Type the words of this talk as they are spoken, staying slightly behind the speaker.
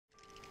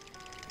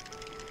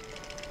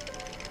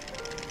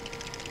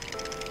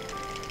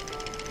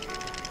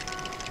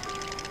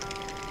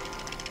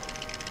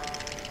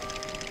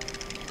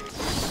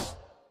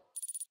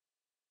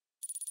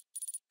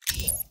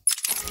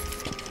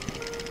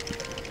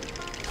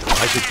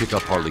I should pick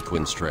up Harley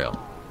Quinn's trail.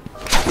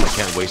 I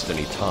can't waste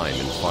any time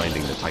in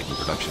finding the Titan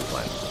production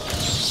plant.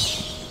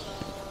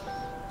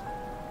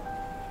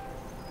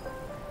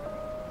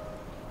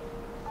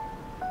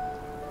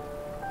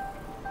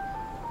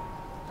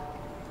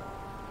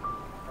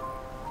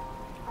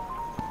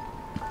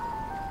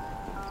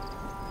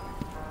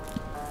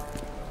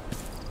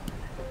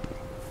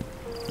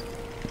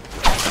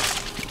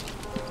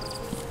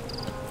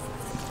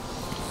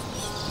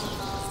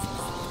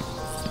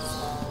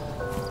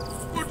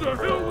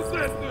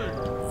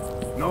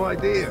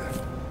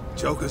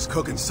 Joker's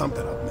cooking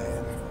something up,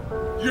 man.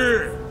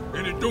 Yeah,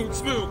 and it don't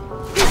smell.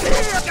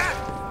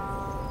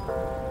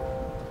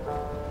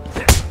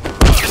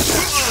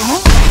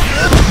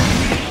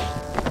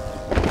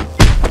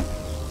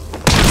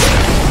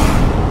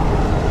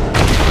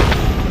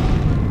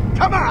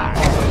 Come on!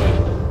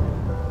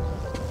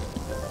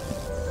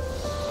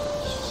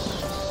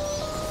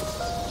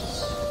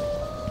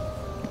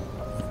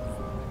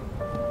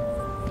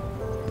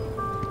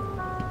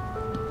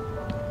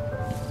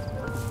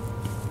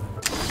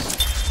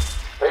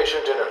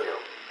 Patient interview.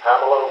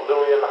 Pamela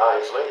Lillian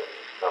Isley,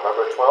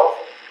 November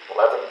 12th,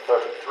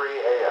 11:33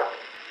 a.m.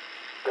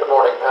 Good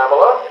morning,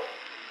 Pamela.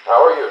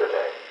 How are you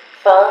today?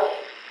 Fine.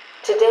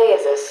 Today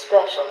is a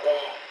special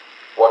day.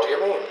 What do you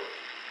mean?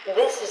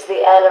 This is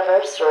the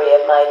anniversary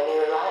of my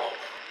new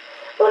life.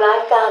 When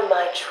I found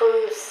my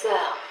true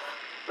self,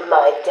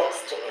 my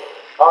destiny.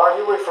 Are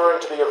you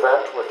referring to the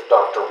event with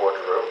Dr.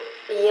 Woodrow?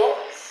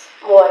 Yes.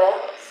 What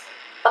else?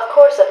 Of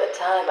course, at the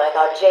time I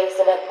thought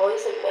Jason had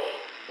poisoned me.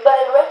 But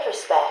in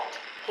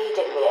retrospect, he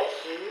did me a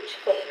huge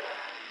favor.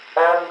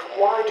 And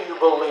why do you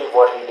believe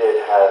what he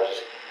did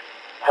has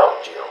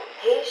helped you?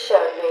 He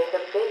showed me the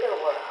bigger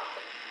world.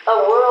 A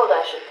world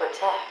I should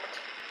protect.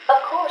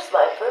 Of course,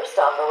 my first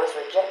offer was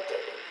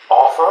rejected.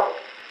 Offer?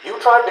 You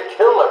tried to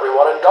kill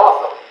everyone in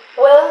Gotham.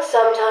 Well,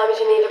 sometimes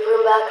you need to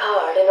prune back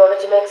hard in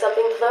order to make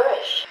something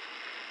flourish.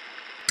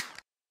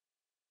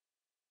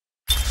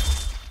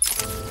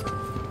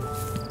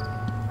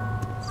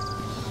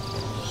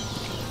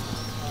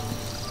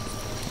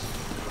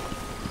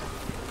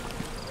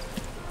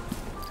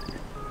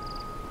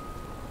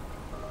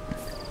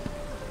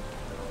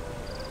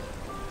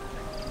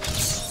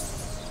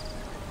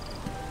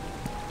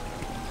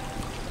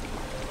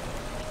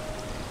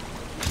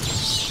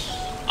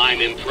 I'm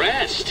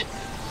impressed.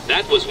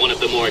 That was one of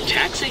the more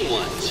taxing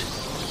ones.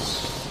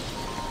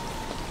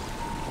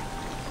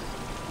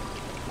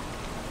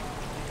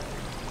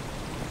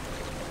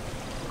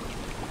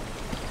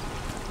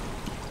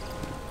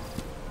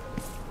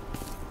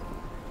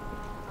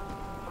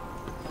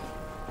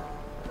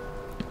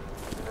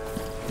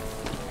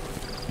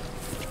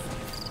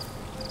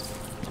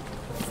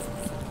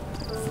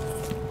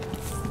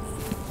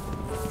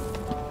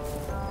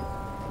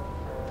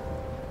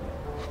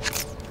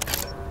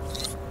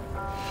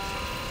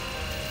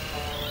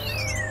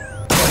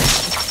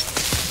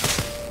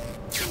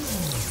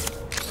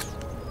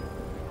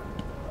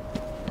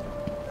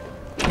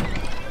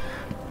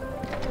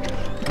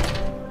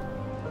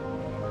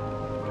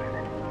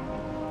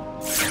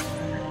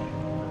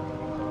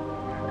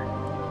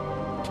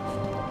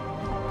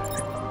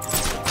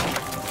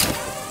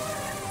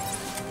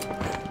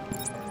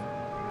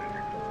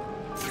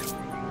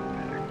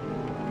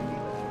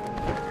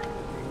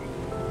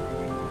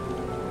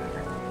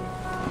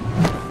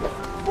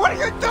 What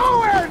are you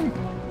doing?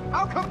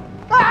 How come?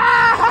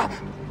 Ah!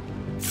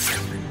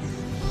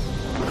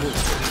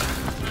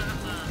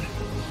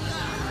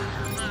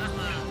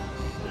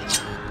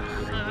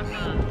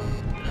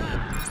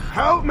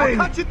 Help me! I'll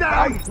cut you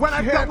down when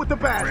I'm done with the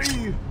bat.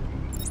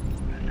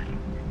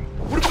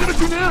 What are we gonna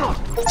do now?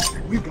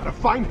 We've gotta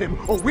find him,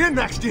 or we're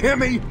next. You hear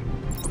me?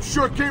 I'm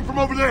sure it came from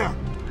over there.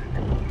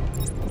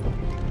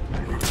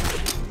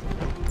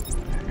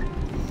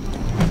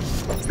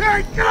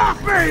 Hey, get off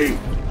me!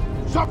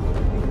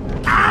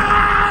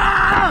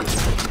 Ah!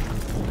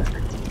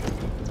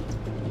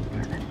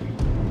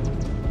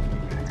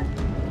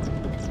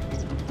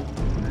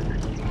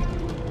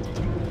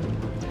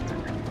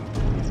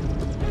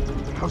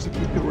 How's it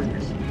keep doing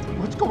this?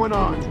 What's going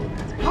on?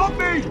 Help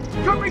me!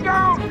 Cut me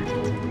down!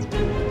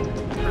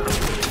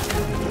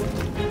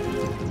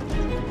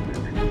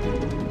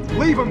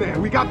 Leave him there.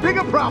 We got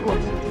bigger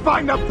problems.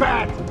 Find the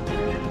bat.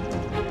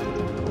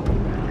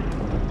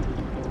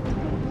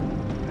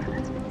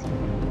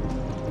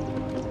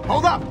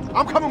 Hold up!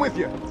 I'm coming with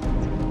you!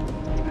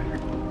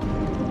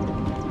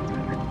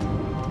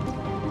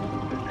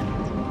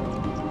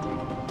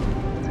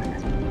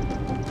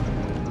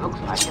 Looks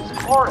like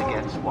it's 4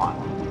 against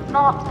 1.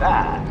 Not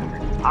bad.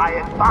 I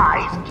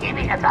advise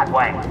keeping it that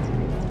way.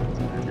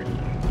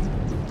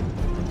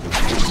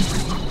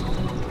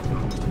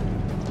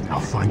 I'll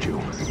find you.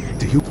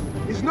 Do you...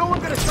 Is no one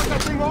gonna shut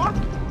that thing off?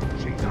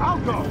 Jeez, I'll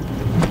go.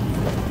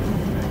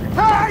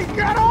 Hey,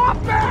 get off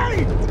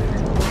me!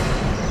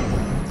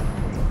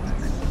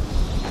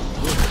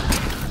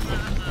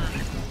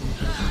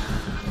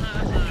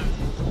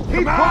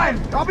 Keep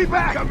quiet! I'll be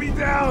back! Cut me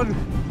down!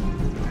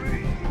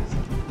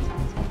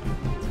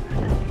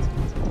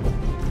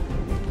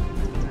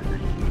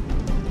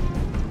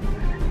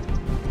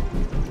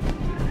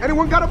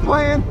 Anyone got a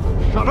plan?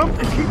 Shut up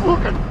and keep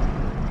looking.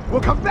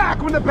 We'll come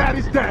back when the bat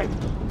is dead.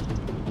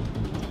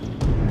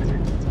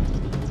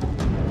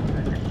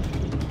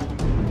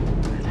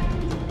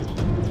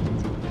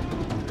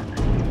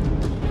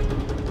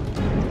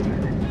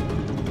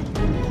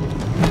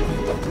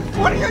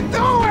 What are you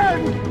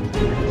doing?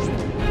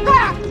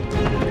 Stop!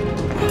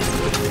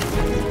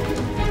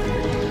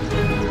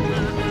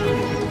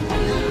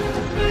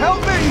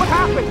 Help me! What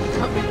happened?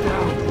 Cut me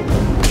down.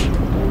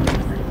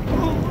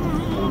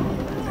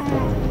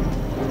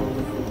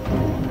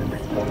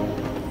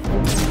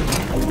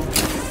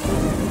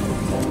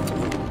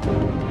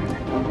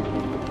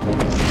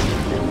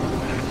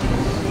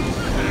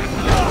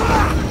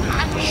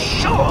 I'm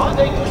sure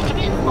there used to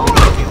be more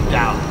of you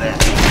down there.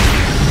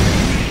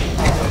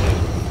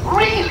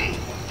 Really?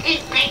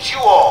 He beat you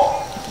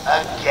all?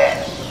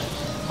 Again?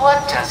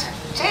 What does it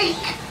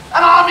take?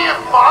 An army of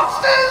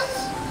monsters?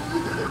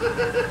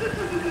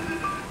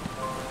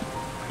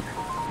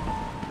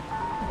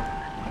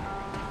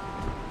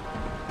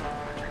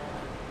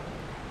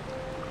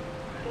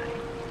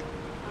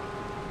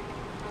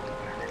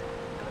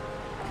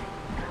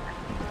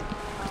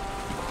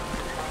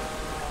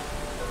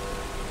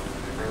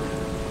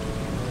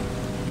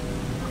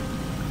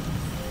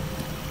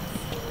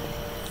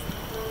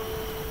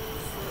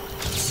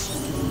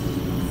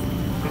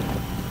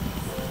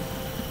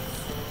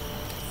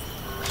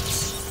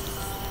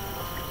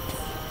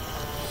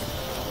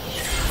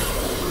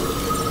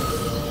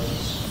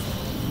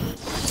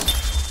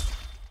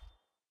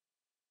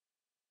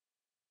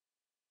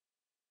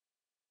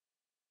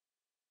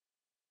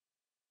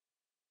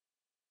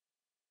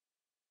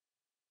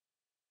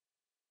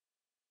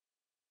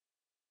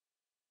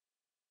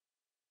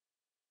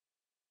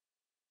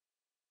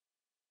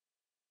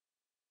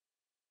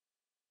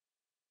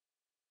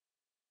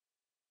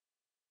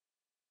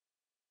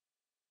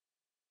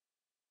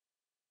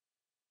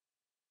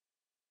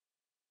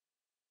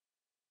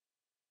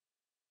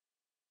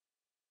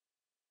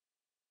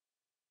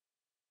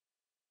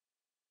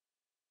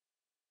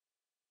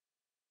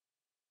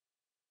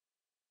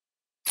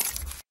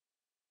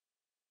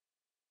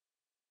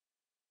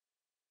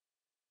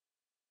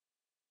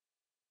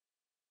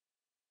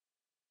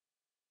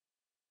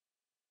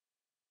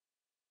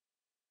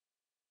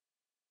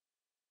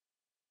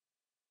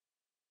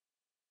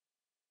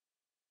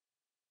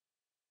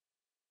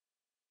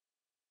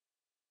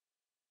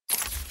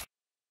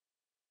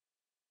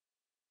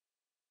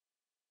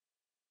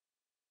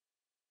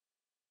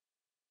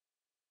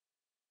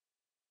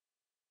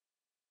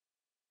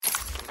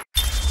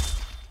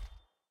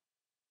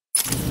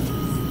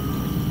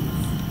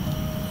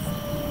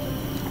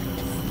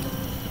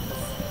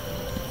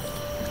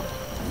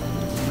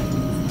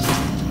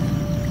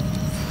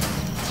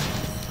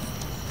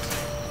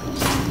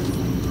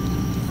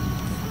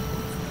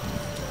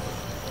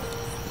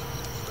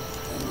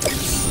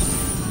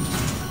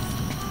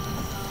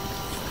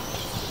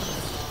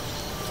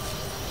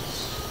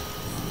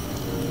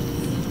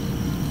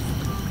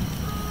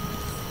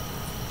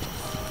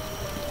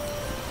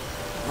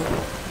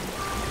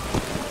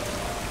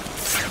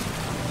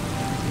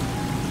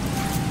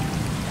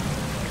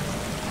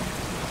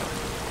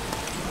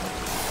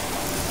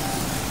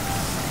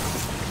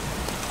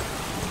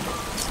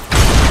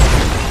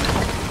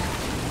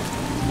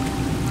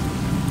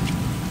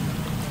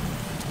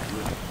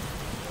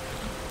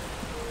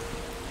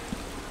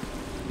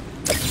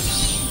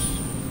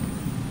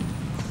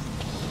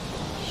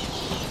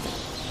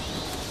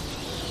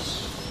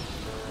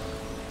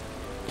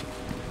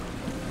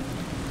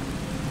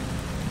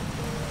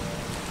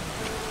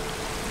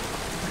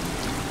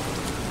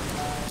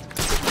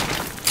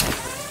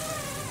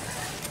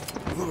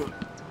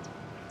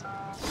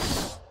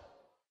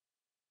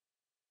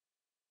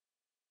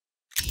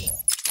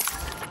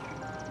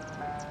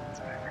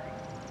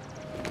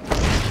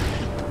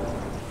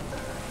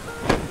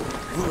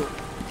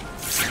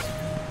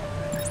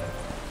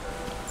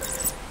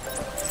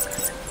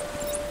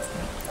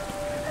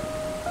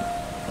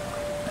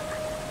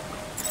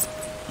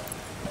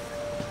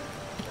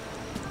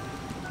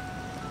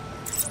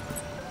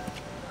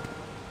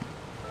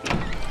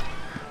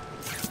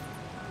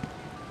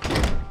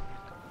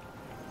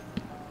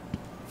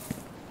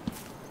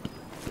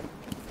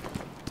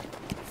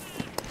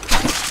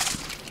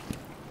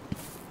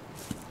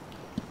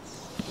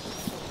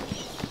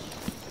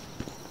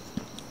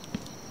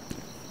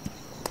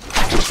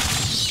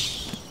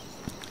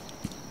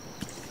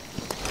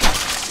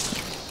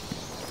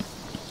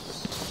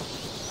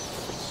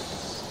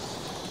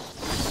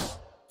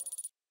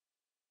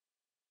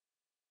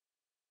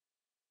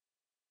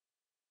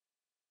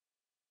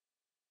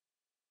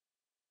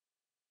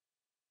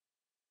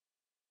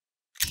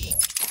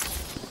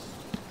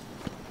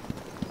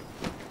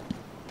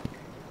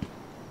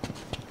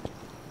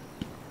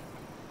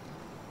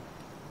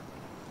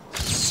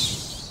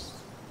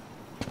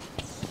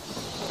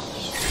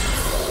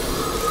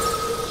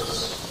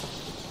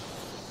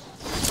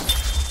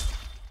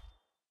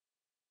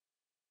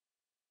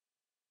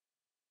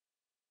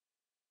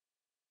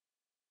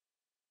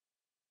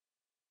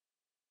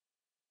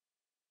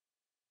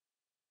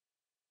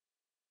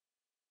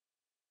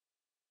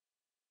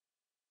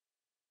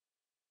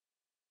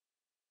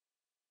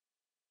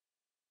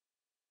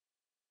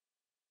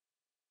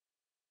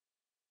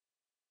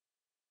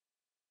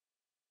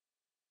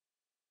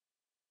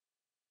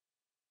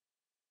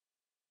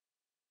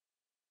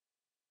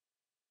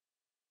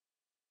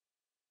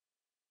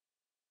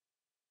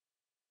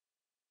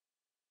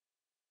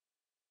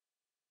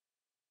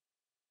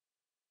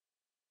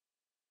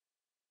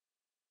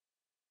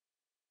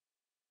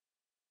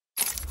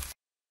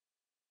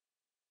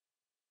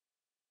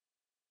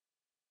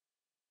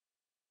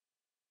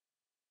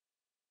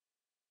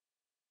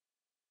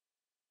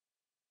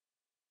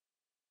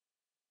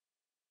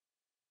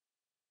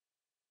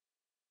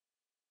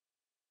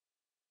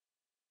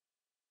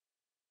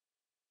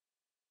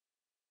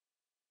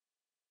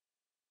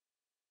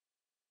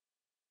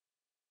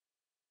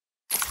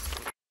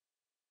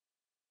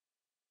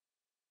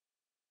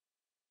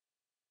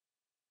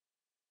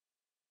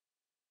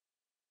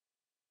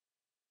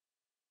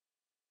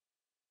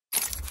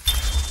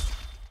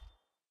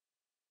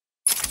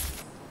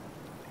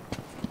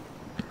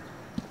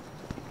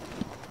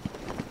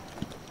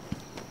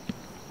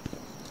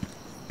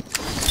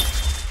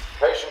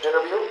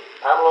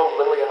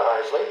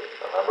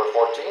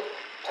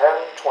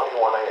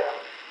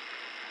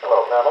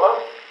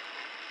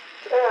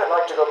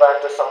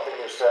 to something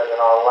you said in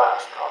our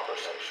last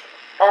conversation.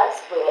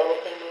 Ask me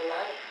anything you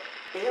like.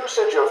 You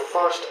said your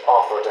first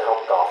offer to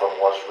help Gotham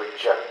was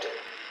rejected.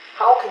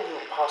 How can you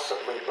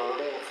possibly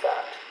believe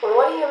that? Well,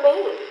 what do you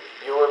mean?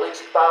 You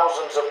released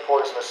thousands of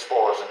poisonous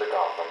spores into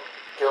Gotham,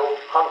 killed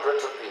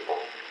hundreds of people.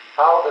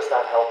 How does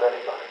that help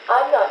anybody?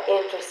 I'm not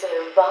interested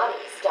in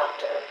bodies,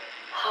 Doctor.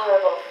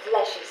 Horrible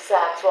fleshy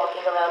sacks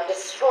walking around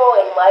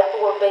destroying my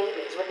poor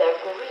babies with their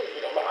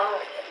greed and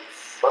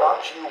arrogance. But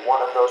aren't you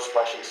one of those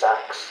fleshy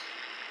sacks?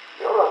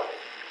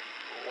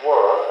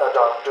 Were a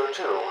doctor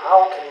too.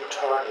 How can you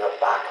turn your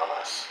back on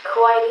us?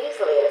 Quite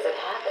easily as it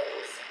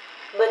happens.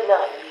 But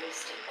not you,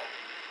 Stephen.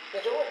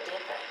 You're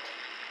different.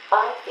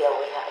 I feel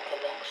we have a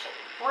connection.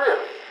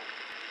 Really?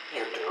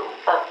 You do?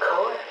 Of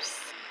course.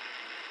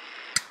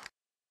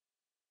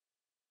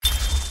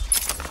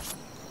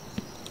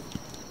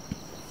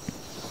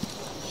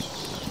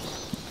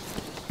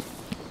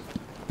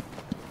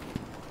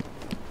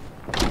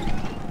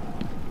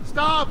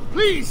 Stop,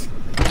 please!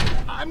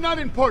 I'm not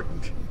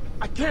important.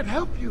 I can't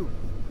help you.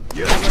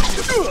 Yeah,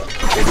 it's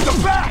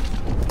the back!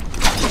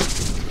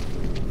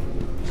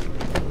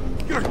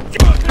 You're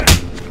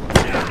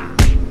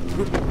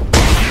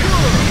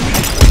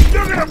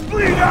gonna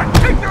bleed out!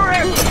 Take your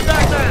ass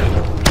back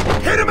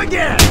there! Hit him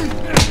again!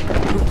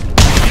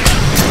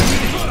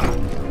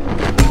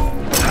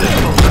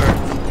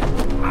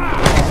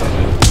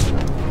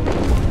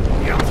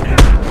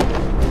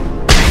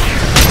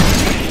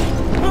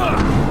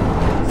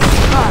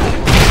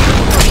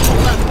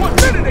 Last 1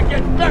 minute to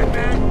get back,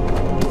 man!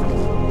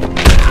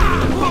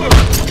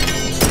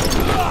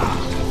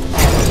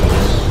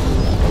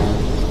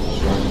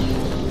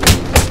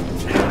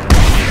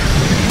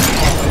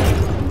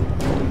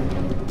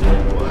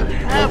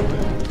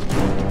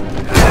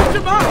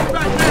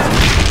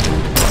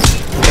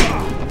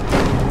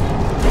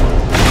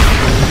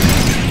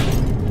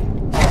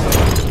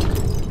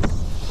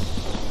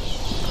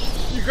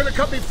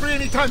 Cut me free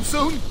anytime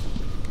soon?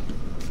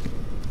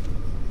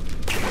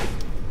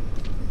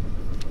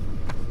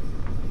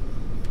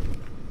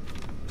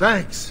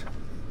 Thanks.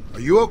 Are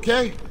you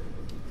okay?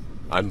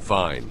 I'm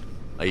fine.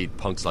 I eat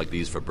punks like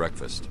these for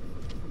breakfast.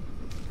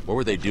 What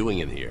were they doing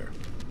in here?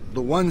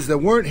 The ones that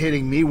weren't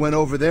hitting me went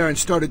over there and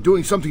started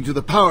doing something to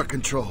the power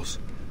controls.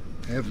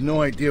 I have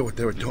no idea what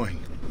they were doing.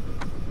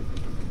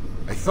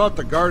 I thought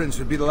the gardens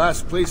would be the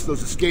last place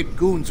those escaped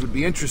goons would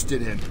be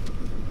interested in.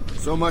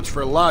 So much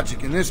for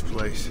logic in this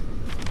place.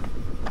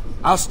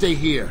 I'll stay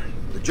here.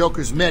 The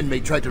Joker's men may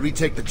try to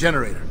retake the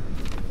generator.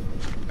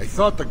 I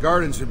thought the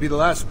gardens would be the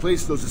last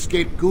place those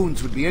escaped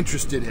goons would be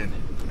interested in.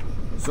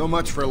 So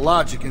much for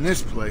logic in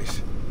this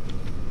place.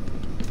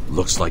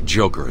 Looks like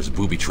Joker has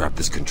booby-trapped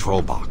this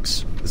control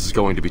box. This is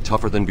going to be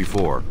tougher than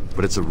before,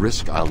 but it's a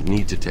risk I'll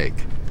need to take.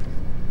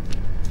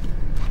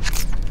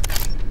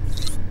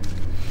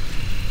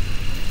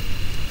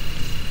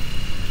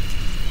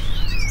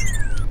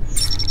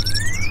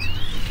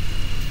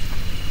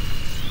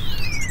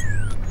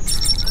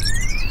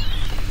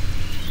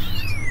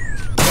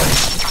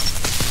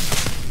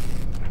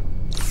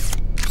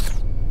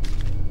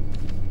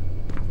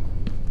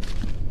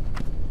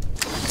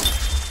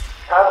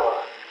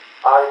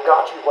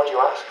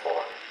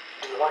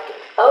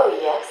 Oh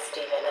yes,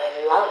 Stephen,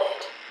 I love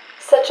it.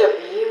 Such a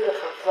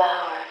beautiful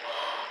flower.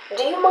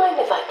 Do you mind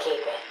if I keep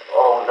it?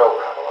 Oh no,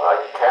 Pamela, I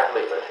can't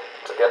leave it.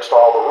 It's against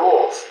all the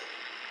rules.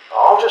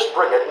 I'll just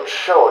bring it and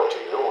show it to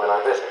you when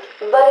I visit.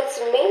 But it's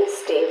me,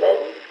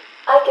 Stephen.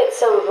 I get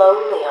so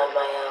lonely on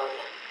my own.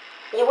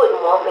 You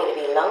wouldn't want me to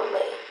be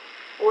lonely,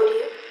 would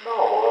you?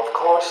 No, of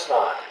course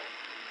not.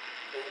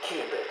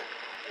 Keep it.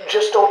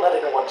 Just don't let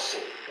anyone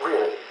see.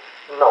 Really,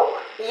 no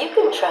one. You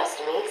can trust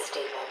me,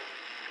 Stephen.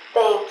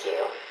 Thank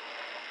you.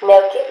 Now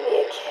give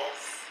me a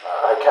kiss.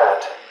 I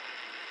can't.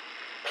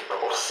 People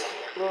will see.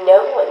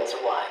 No one's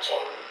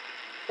watching.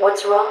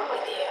 What's wrong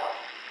with you?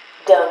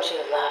 Don't you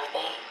love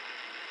me?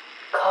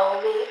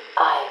 Call me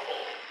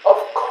Ivy. Of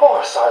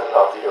course I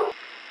love you.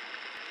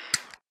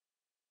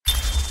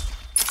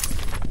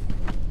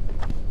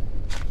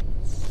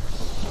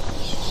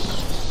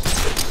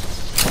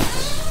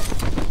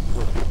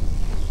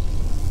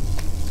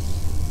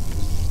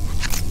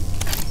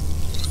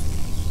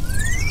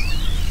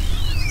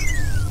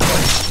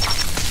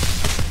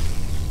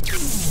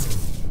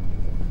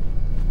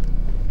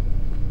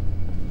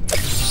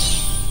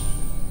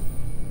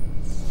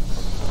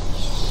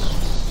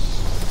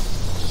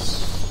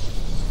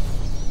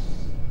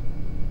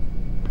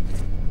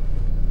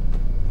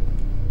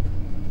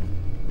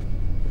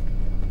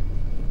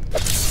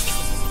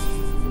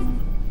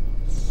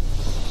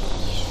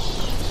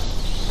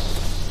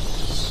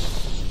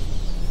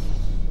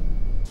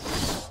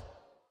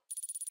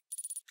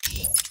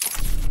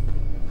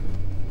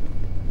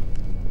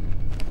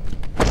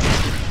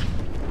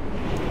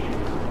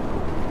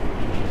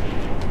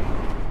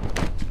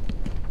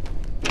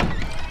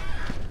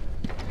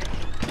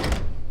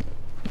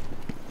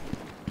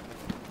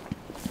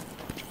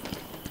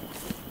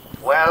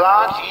 Well,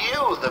 aren't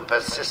you the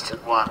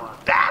persistent one?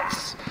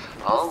 That's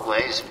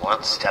always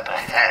one step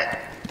ahead.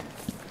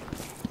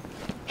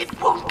 It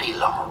won't be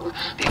long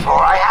before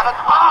I have an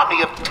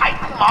army of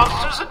Titan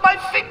monsters at my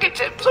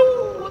fingertips.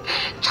 Ooh,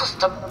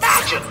 just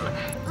imagine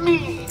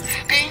me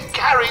being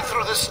carried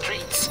through the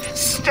streets,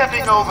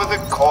 stepping over the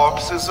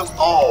corpses of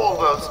all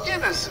those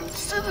innocent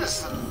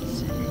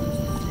citizens.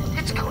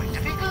 It's going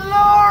to be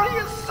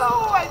glorious, so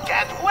I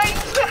can't wait.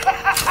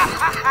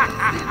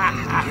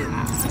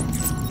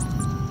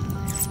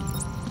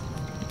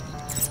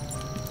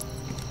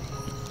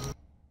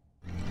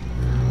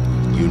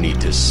 You need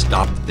to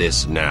stop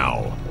this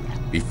now,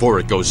 before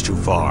it goes too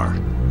far.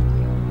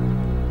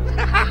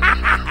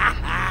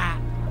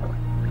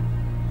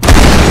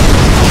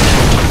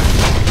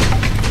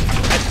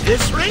 At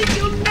this rate,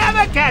 you'll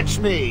never catch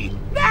me!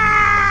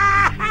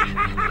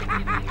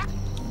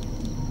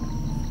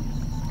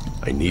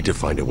 I need to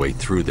find a way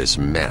through this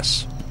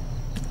mess.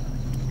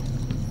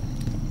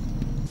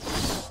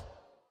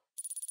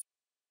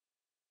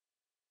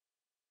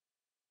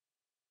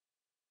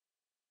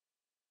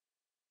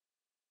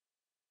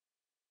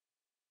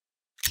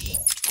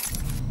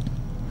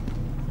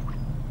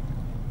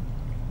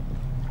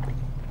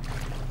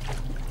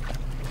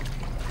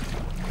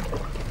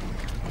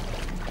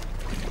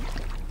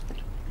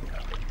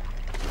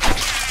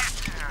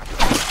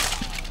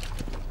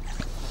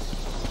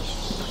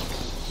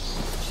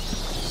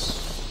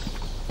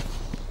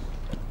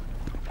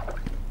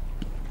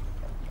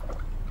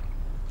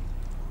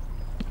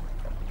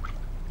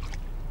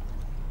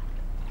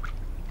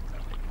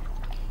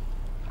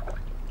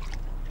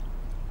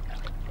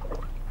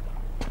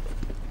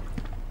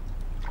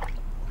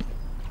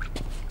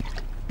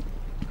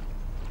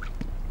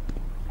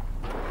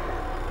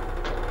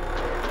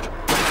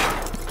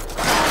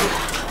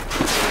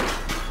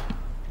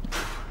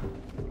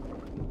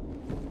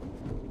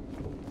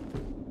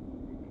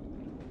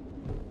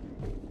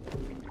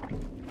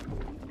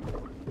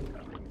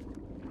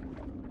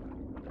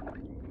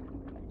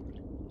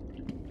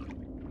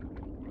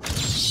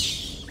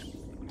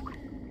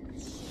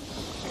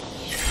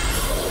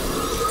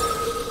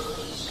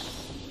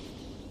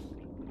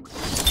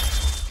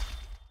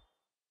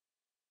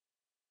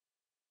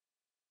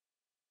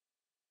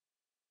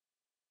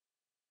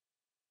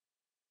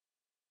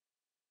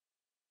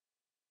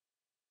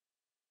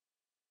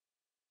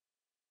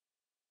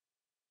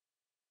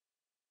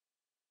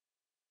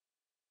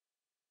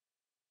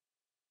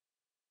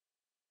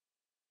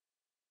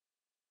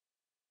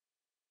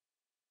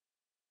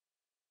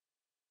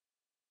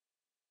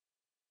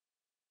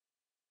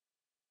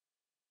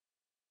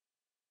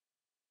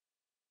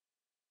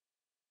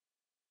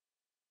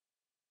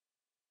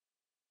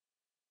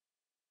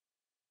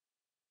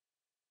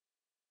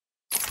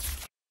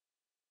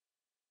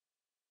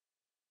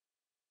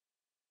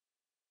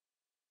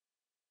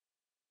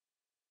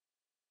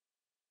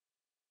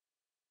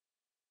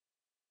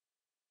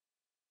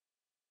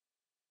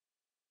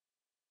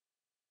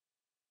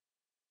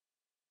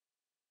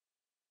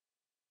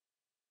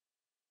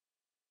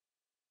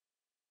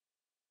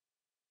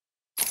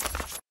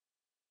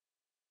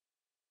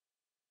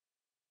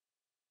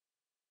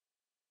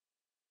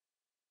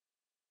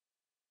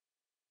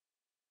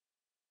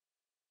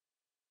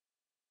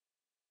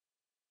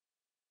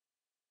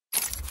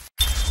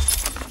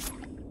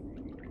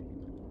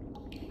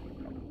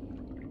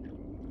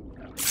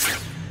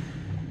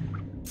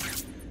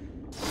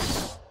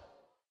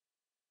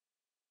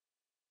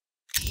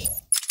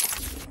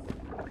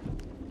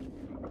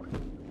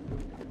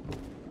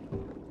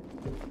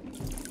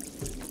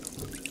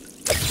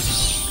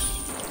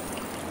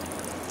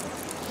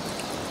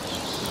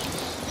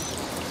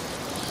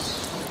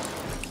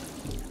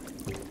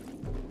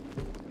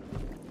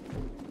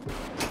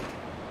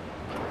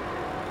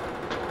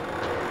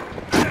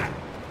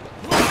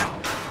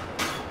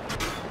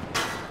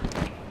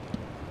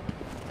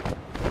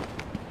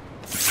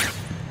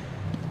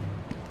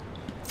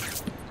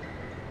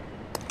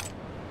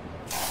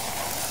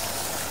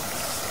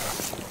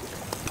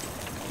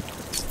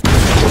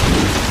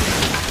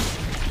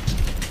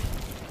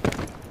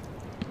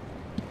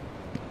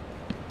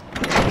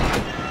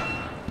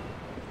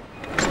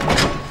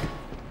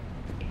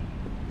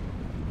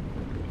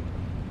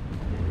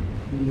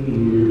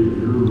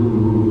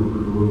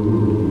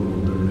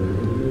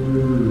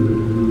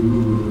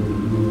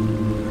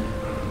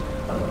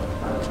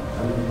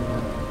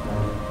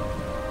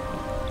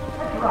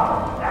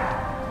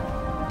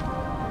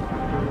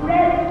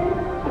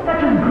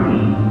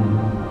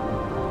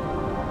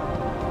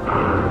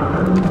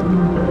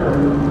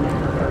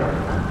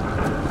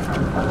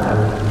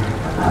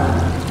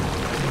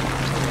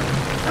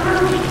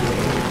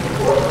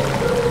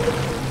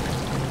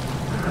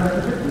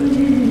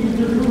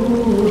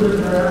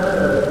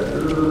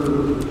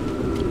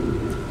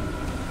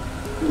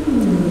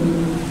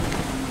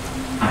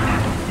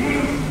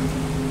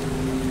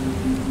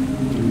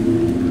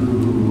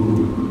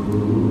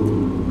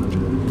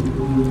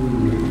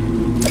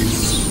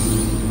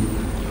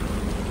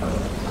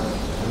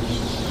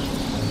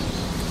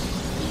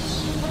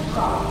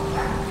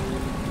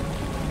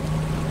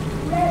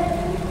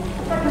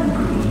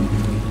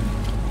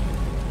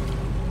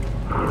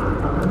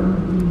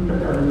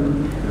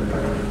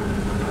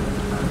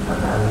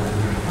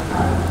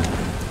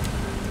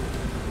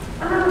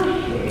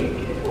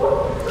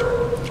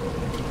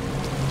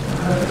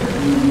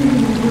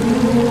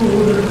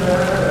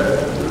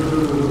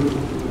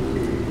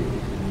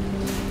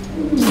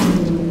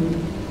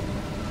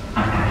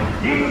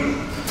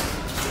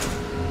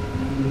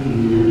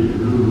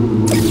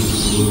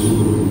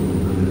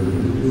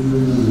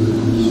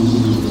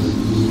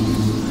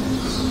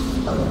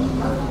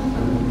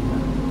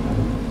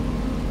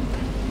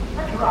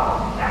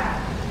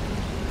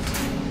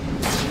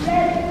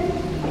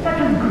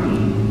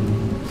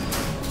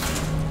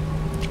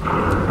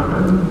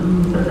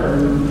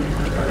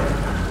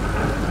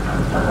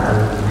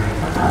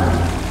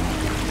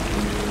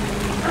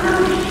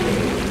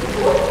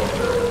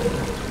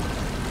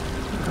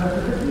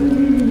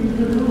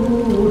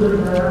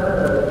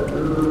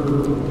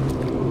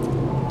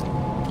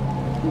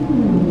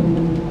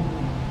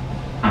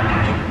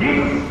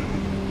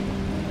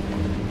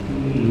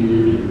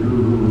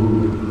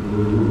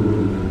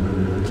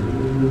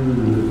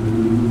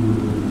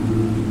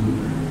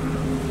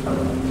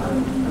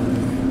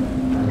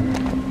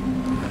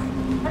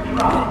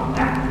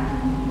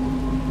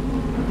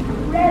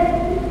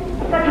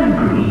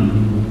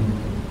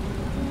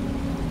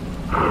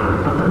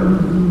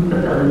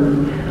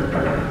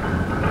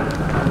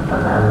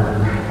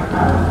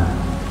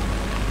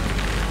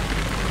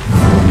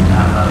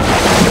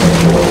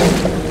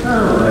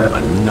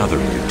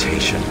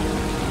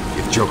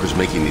 Joker's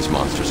making these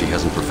monsters. He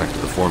hasn't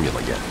perfected the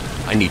formula yet.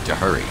 I need to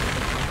hurry.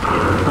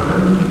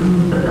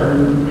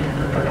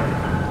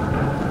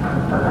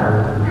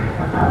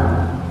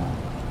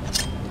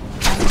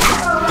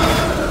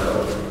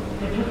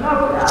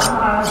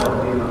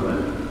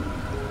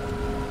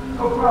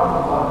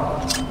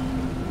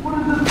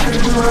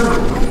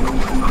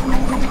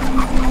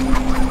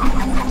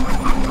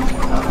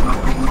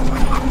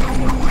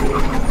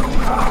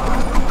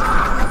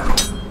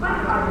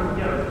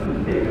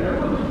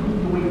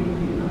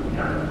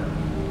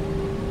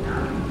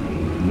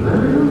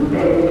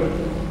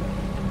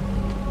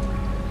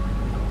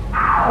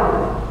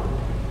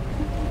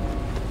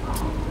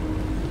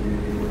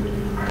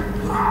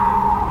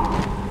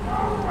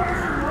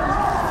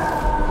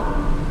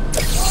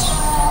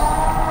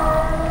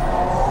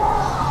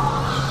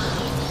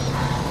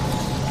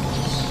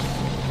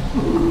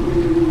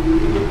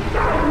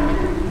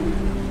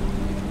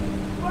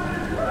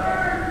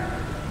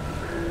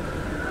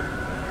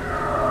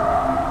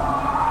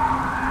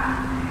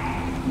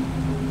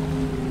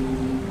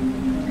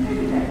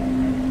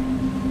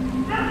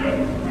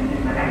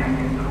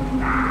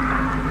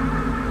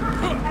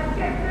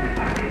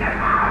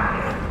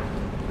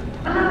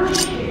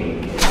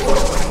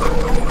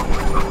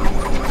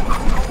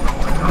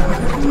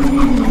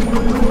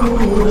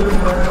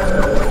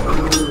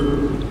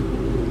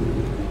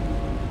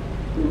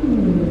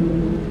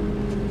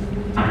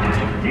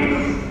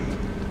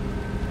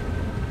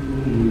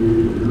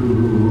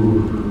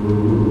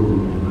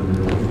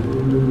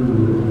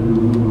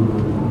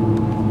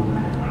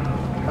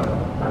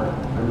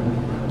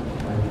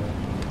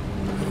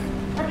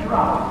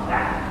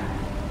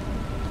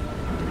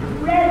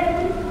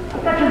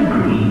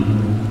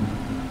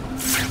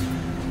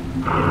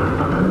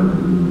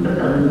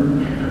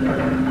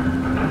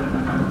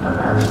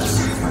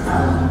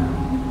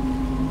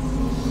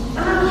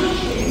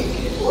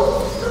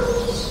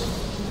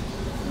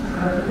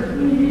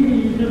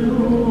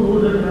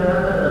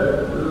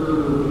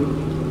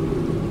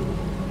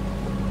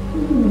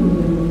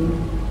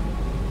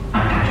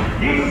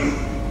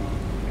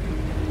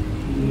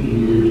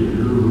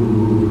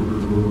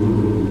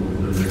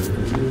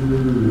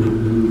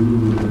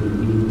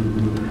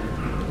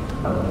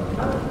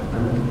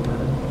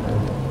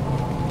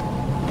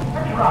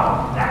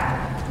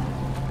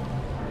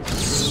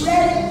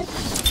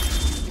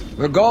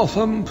 The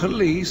Gotham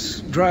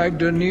police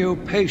dragged a new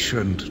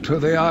patient to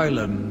the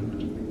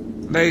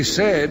island. They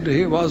said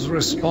he was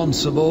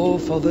responsible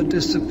for the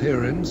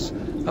disappearance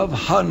of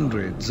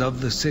hundreds of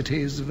the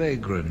city's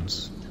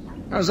vagrants.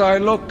 As I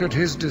looked at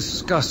his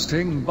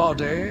disgusting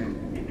body,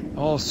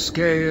 all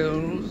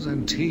scales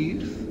and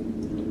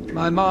teeth,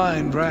 my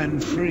mind ran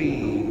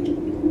free,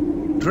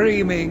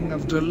 dreaming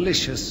of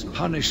delicious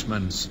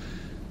punishments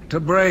to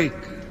break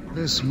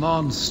this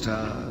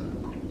monster.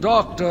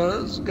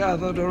 Doctors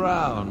gathered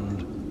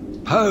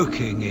around,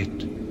 poking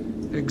it,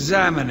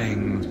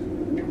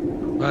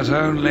 examining, but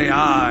only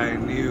I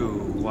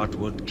knew what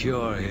would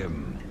cure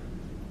him,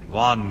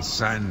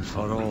 once and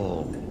for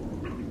all.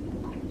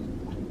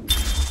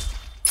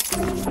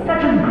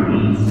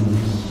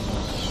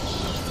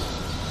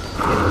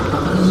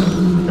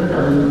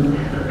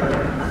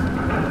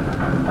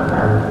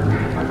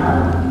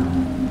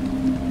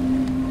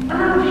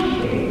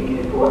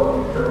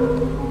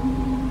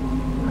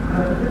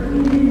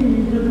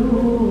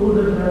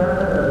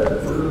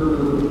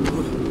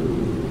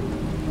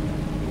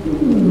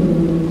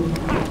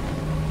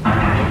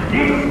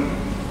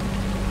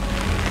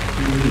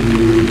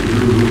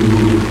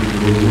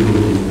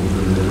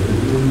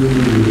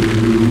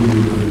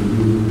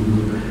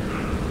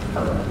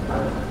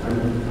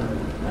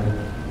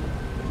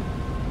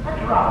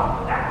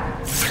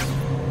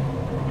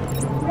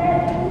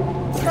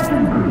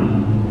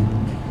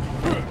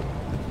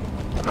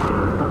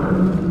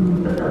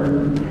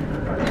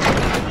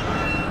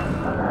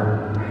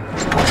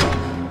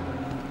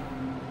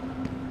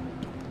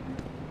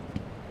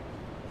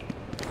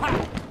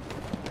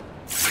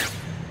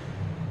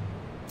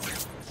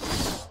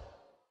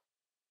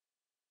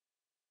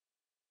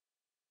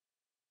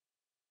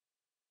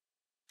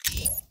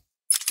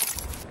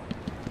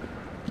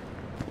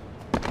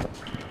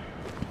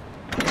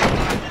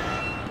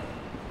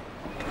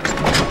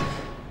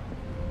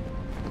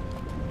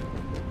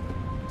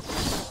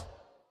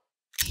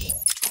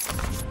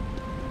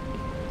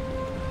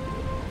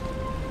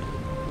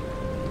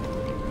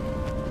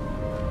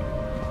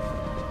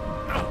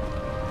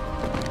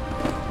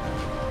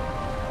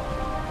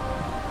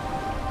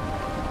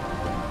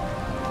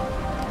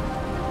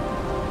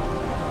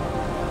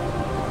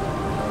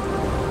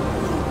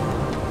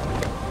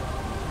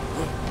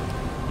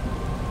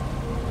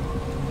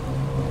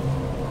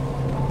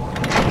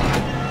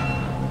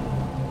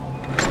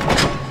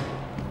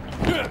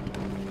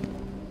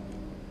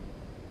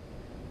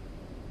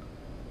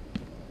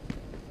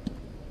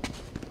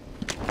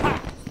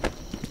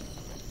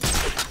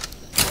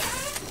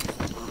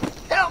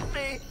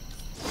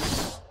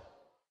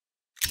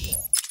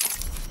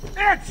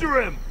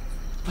 Answer him!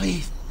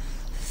 Please,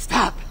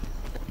 stop.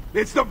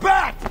 It's the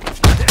bat!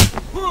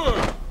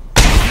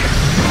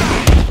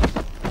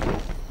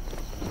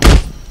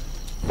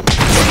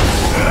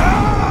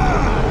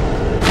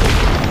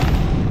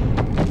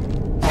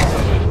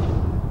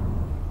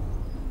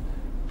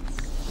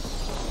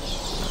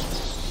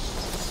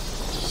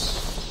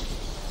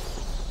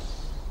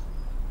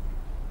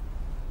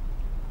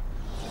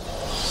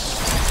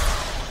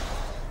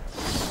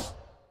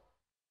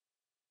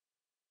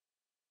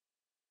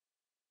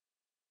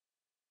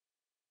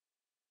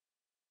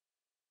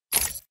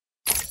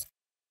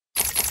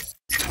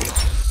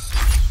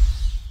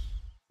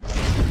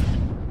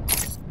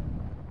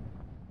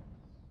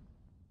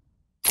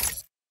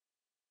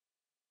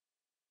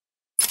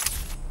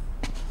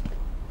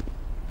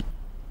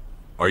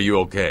 Are you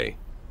okay?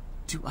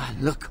 Do I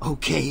look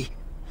okay?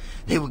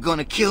 They were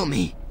gonna kill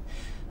me.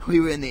 We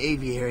were in the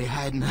aviary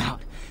hiding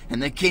out,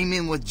 and they came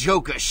in with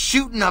Joker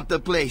shooting up the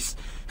place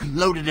and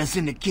loaded us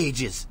into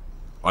cages.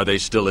 Are they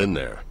still in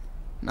there?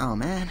 No,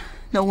 man.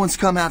 No one's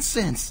come out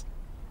since.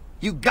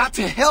 You got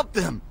to help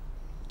them!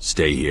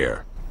 Stay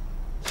here.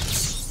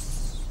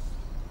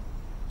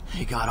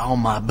 They got all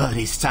my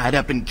buddies tied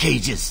up in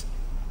cages.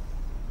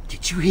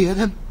 Did you hear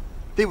them?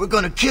 They were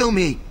gonna kill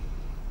me.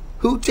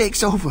 Who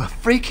takes over a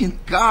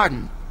freaking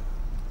garden?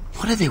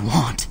 What do they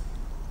want?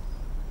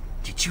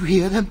 Did you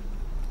hear them?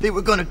 They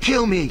were gonna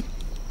kill me.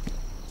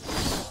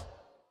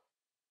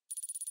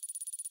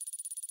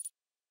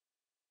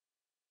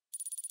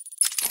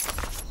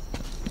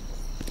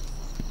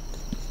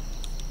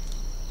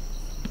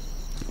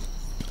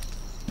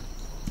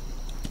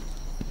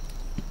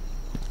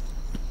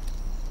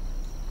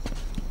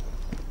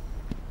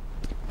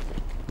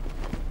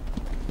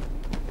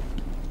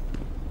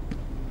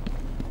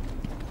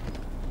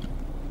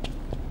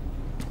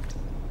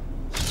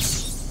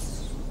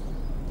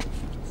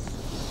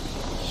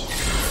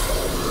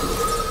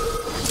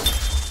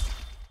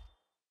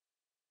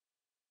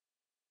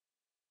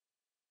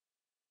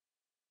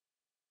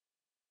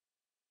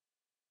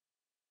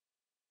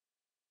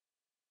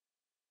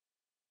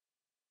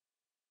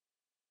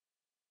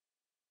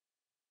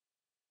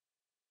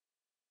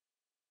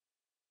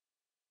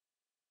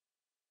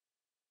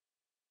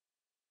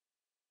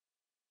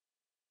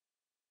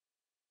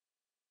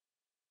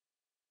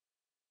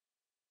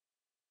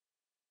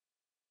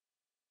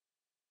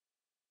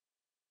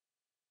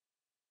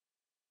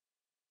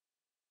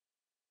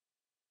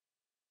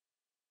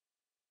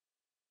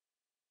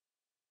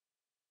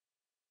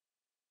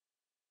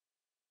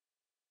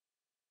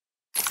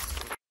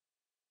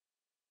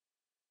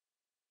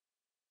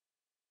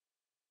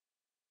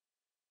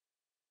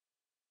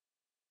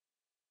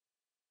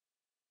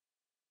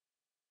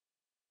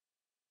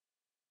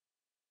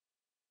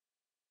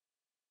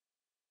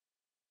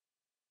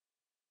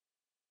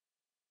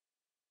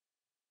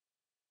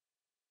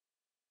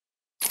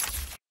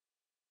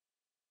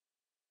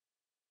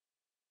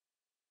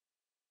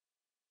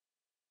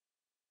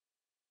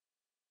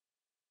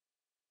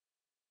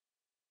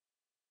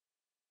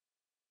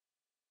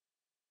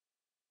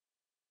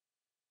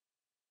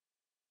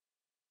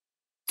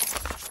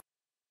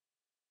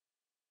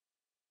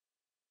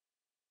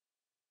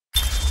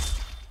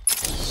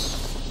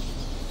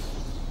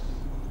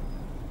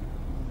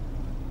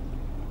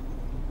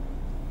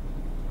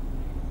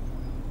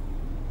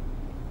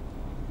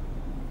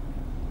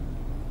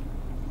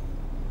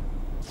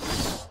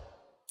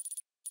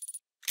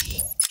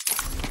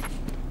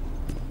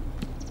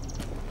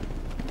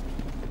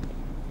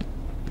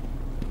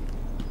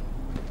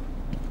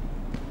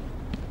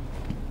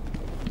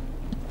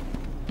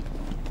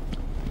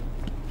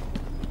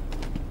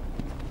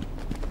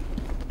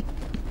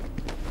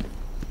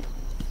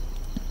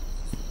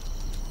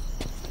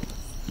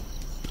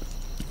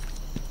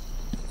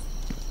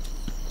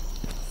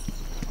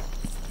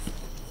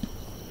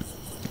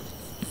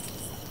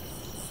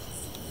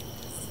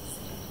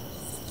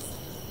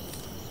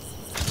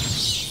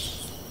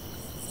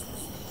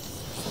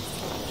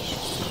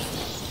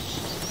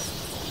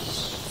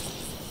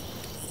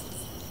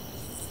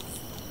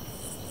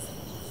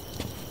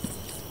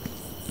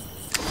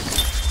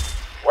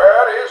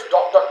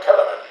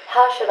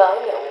 How should I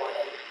know,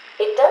 Warden?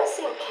 It does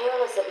seem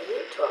careless of you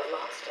to have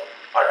lost him.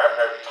 I have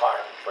no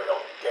time for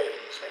your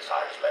games, Miss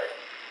Isley.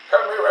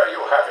 Tell me where you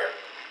have him.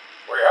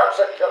 We have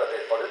security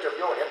footage of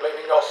you and him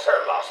leaving your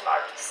cell last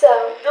night. So?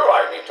 Do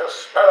I need to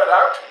spell it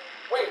out?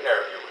 We know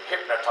you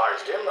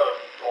hypnotized him, or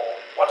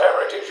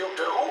whatever it is you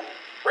do.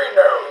 We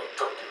know he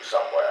took you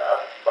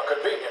somewhere, but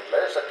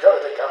conveniently,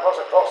 security cameras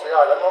across the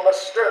island were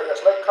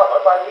mysteriously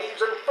covered by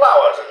leaves and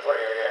flowers at 3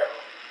 a.m.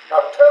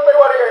 Now tell me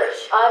what it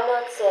is. I'm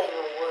not saying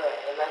a word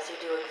unless you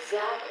do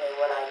exactly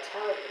what I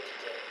tell you to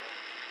do.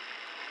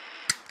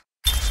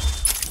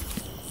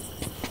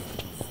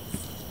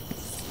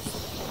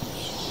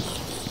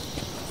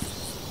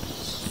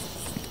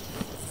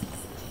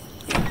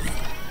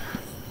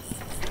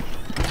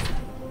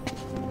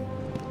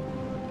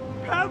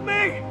 Help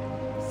me!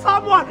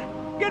 Someone!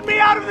 Get me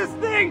out of this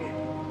thing!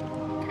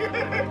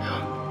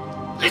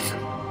 Listen,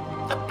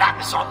 the bat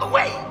is on the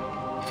way.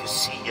 If you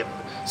see him,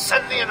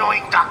 send the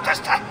annoying doctors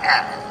to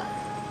hell.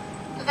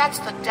 That's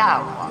the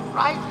down one,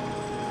 right?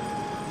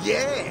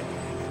 Yeah,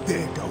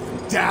 they're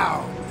going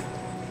down.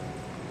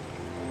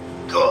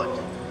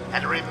 Good.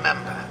 And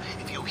remember,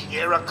 if you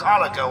hear a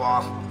collar go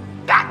off,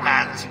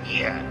 Batman's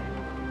here.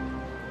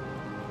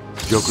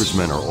 Joker's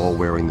men are all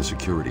wearing the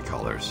security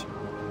collars.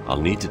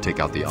 I'll need to take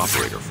out the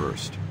operator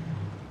first.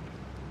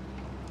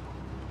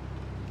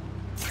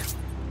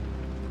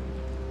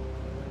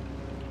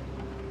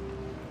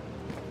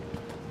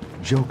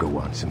 Joker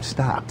wants him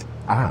stopped.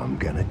 I'm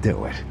gonna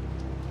do it.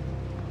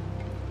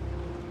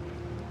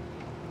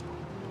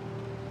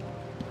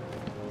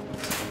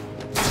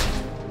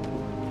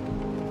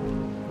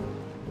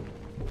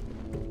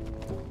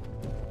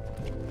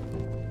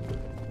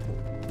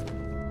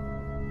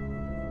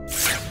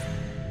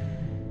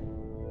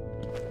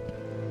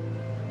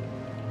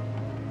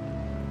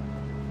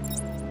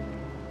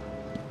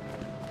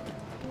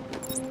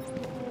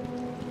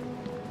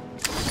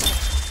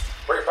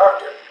 We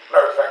found him, no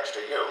thanks to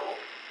you.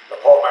 The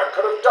poor man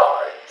could have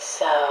died.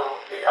 So?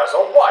 He has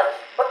a wife,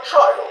 a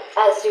child.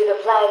 As do the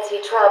plants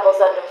he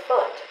tramples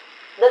underfoot.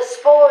 The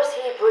spores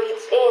he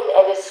breathes in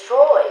and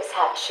destroys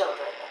have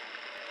children.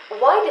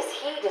 Why does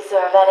he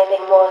deserve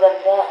anything more than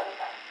them?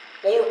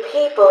 You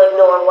people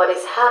ignore what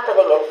is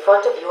happening in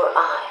front of your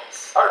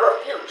eyes. I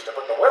refuse to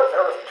put the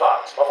welfare of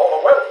plants before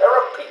the welfare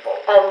of people.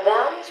 And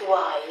that is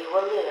why you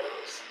will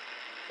lose.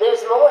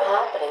 There's more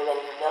happening than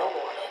you know,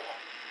 Warden.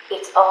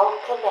 It's all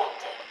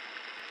connected.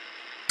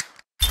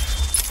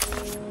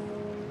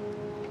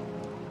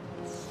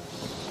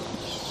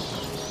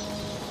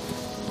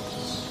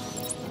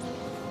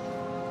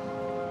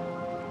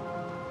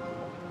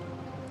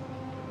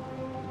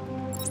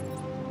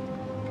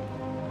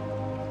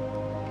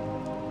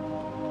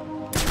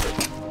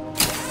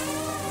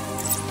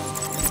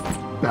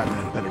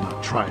 Batman better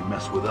not try and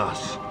mess with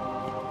us.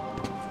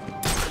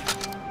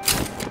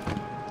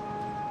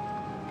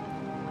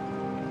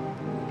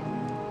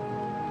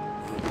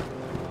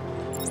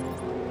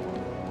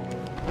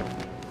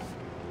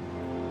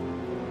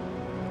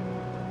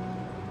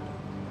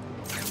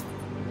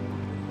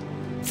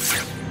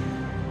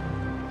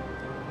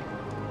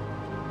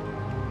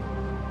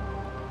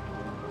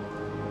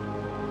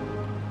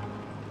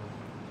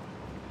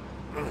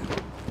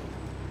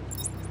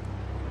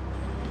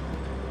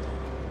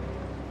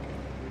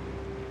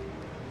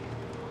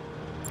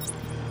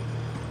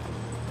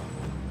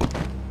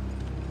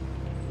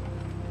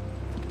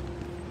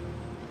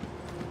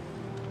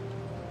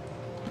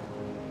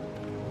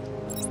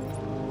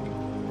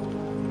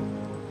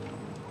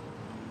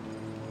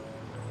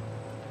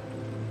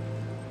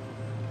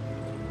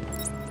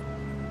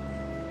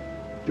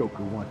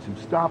 Joker wants him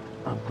stopped,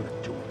 I'm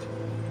gonna do it.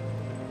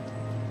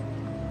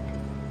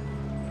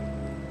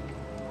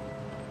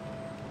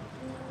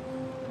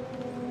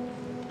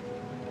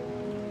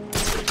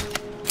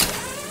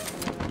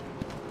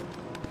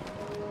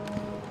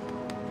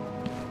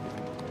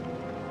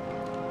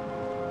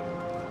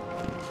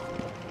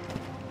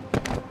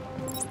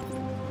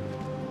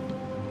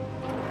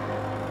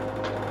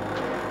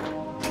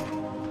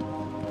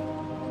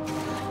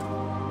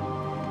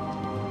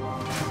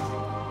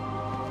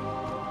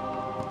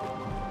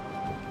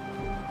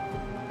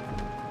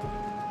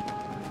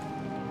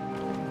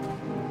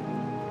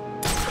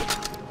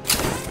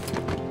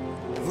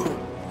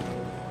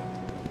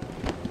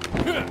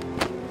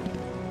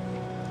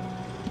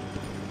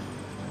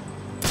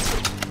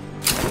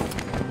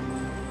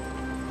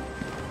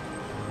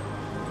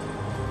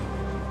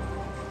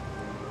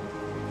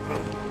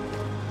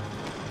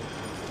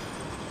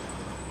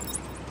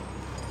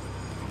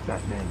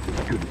 Batman's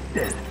as good as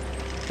dead.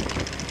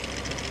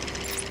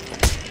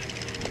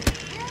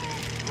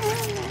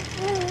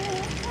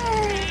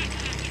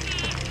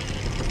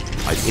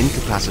 I've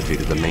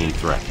incapacitated the main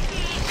threat,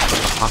 but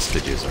the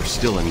hostages are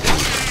still in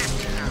danger.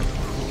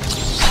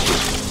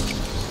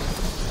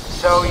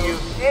 So you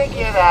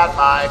figured out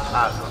my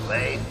puzzle,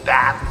 eh,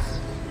 Bats?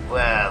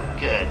 Well,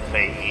 good for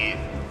you.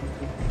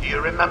 Do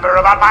you remember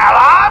about my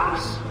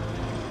alarms?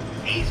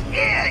 He's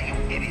here,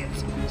 you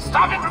idiots.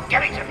 Stop him from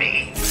getting to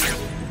me.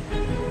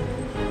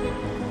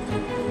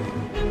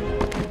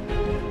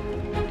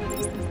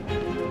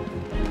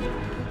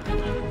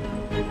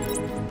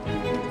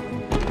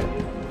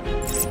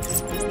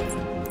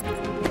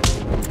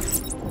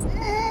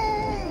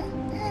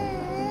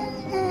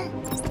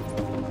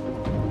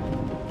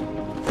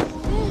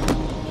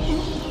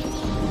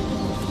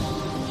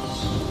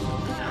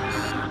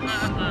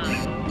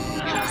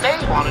 They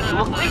want to do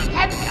a quick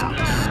head count.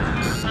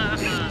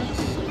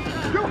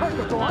 You heard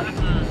the boy!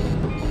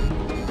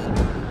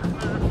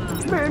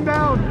 Man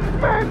down!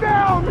 Man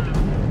down!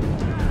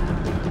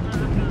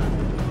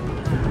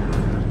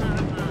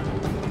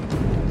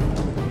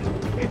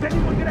 Is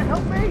anyone gonna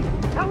help me?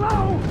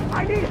 Hello?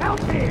 I need help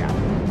here!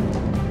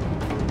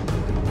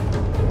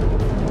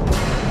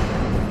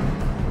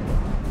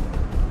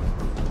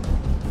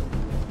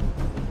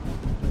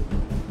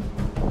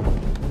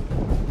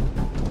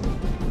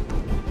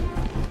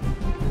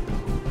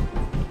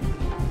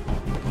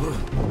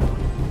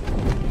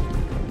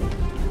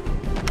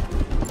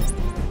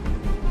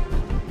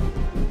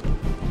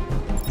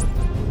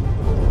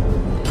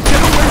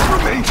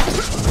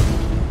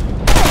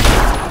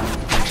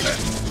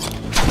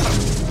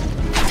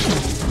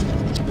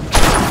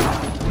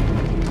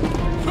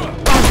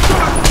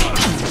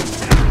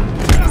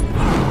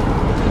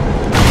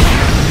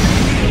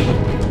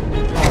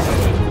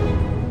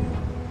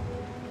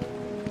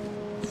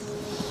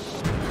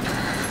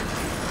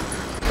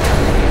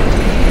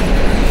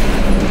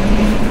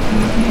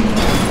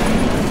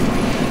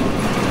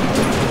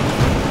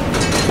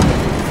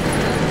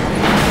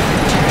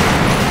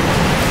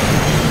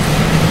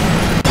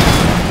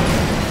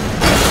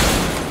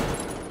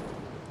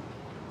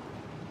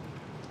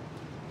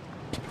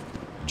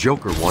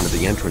 Joker wanted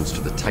the entrance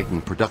to the Titan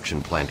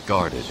production plant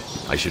guarded.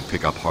 I should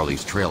pick up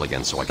Harley's trail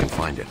again so I can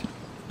find it.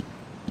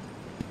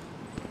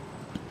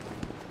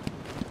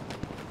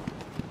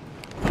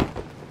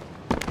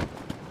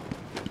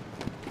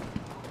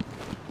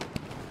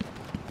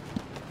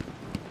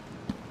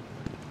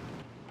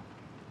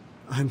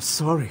 I'm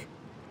sorry.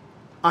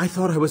 I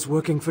thought I was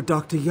working for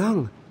Dr.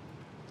 Young.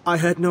 I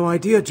had no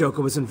idea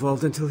Joker was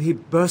involved until he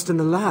burst in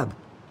the lab.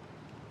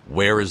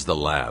 Where is the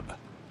lab?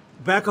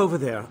 Back over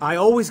there. I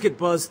always get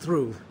buzzed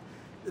through.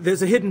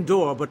 There's a hidden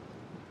door, but,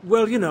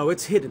 well, you know,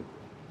 it's hidden.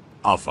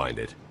 I'll find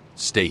it.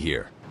 Stay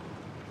here.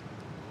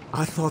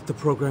 I thought the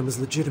program was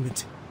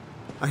legitimate.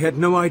 I had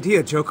no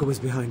idea Joker was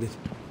behind it.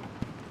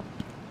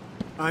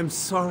 I'm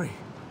sorry.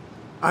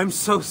 I'm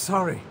so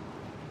sorry.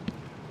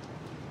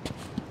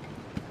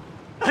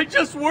 I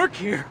just work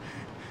here.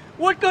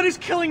 What good is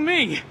killing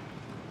me?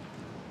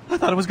 I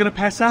thought I was gonna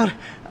pass out.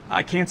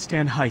 I can't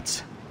stand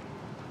heights.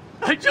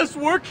 I just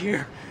work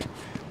here.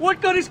 What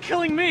good is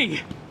killing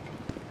me?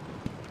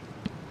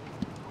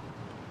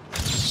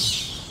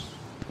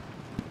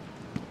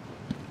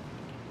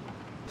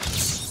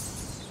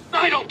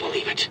 I don't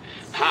believe it.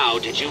 How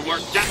did you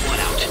work that one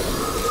out?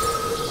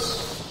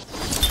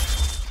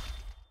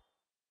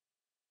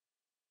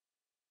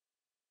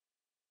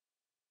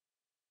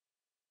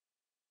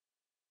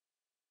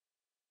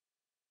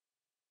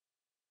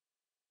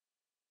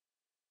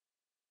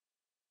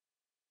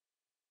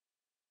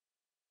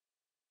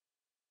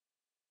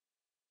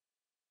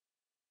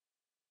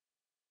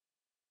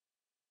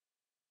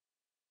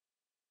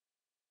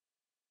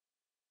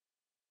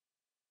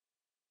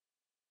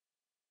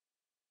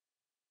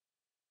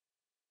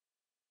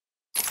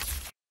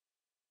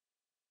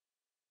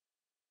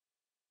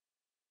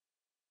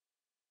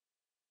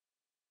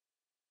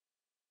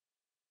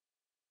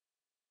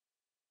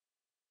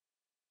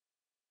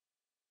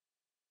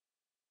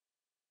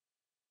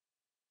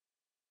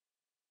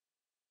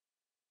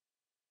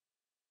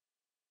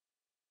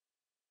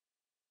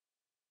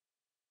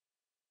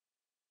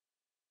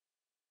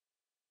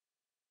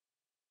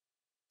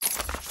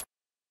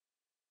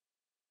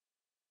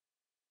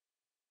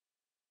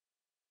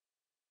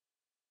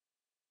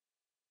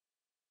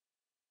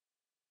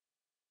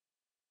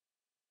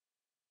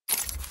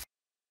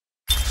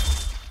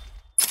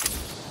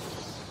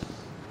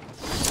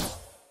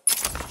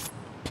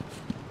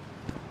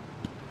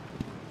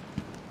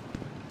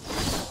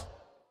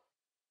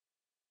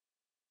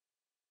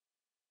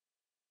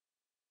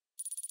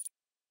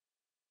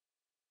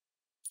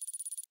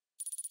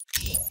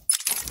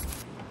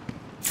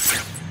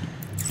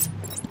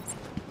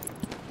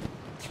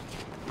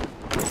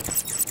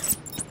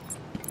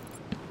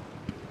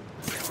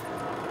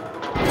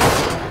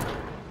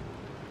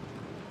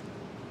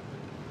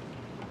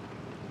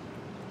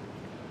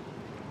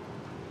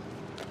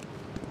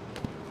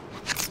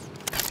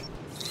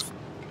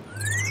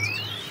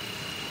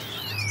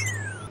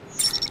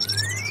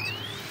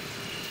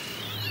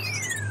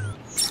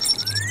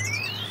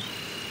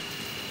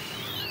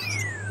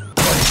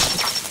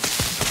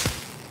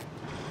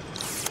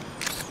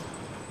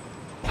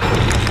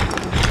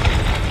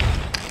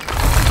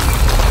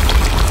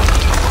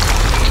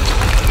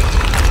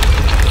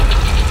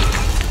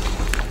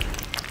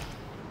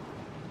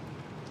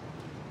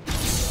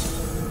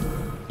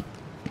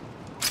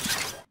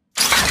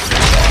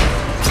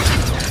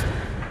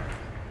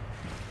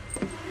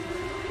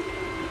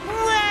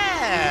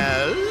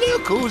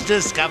 Who's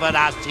discovered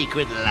our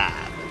secret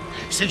lab?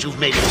 Since you've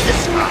made it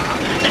this far,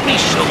 let me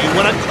show you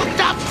what I've cooked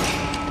up.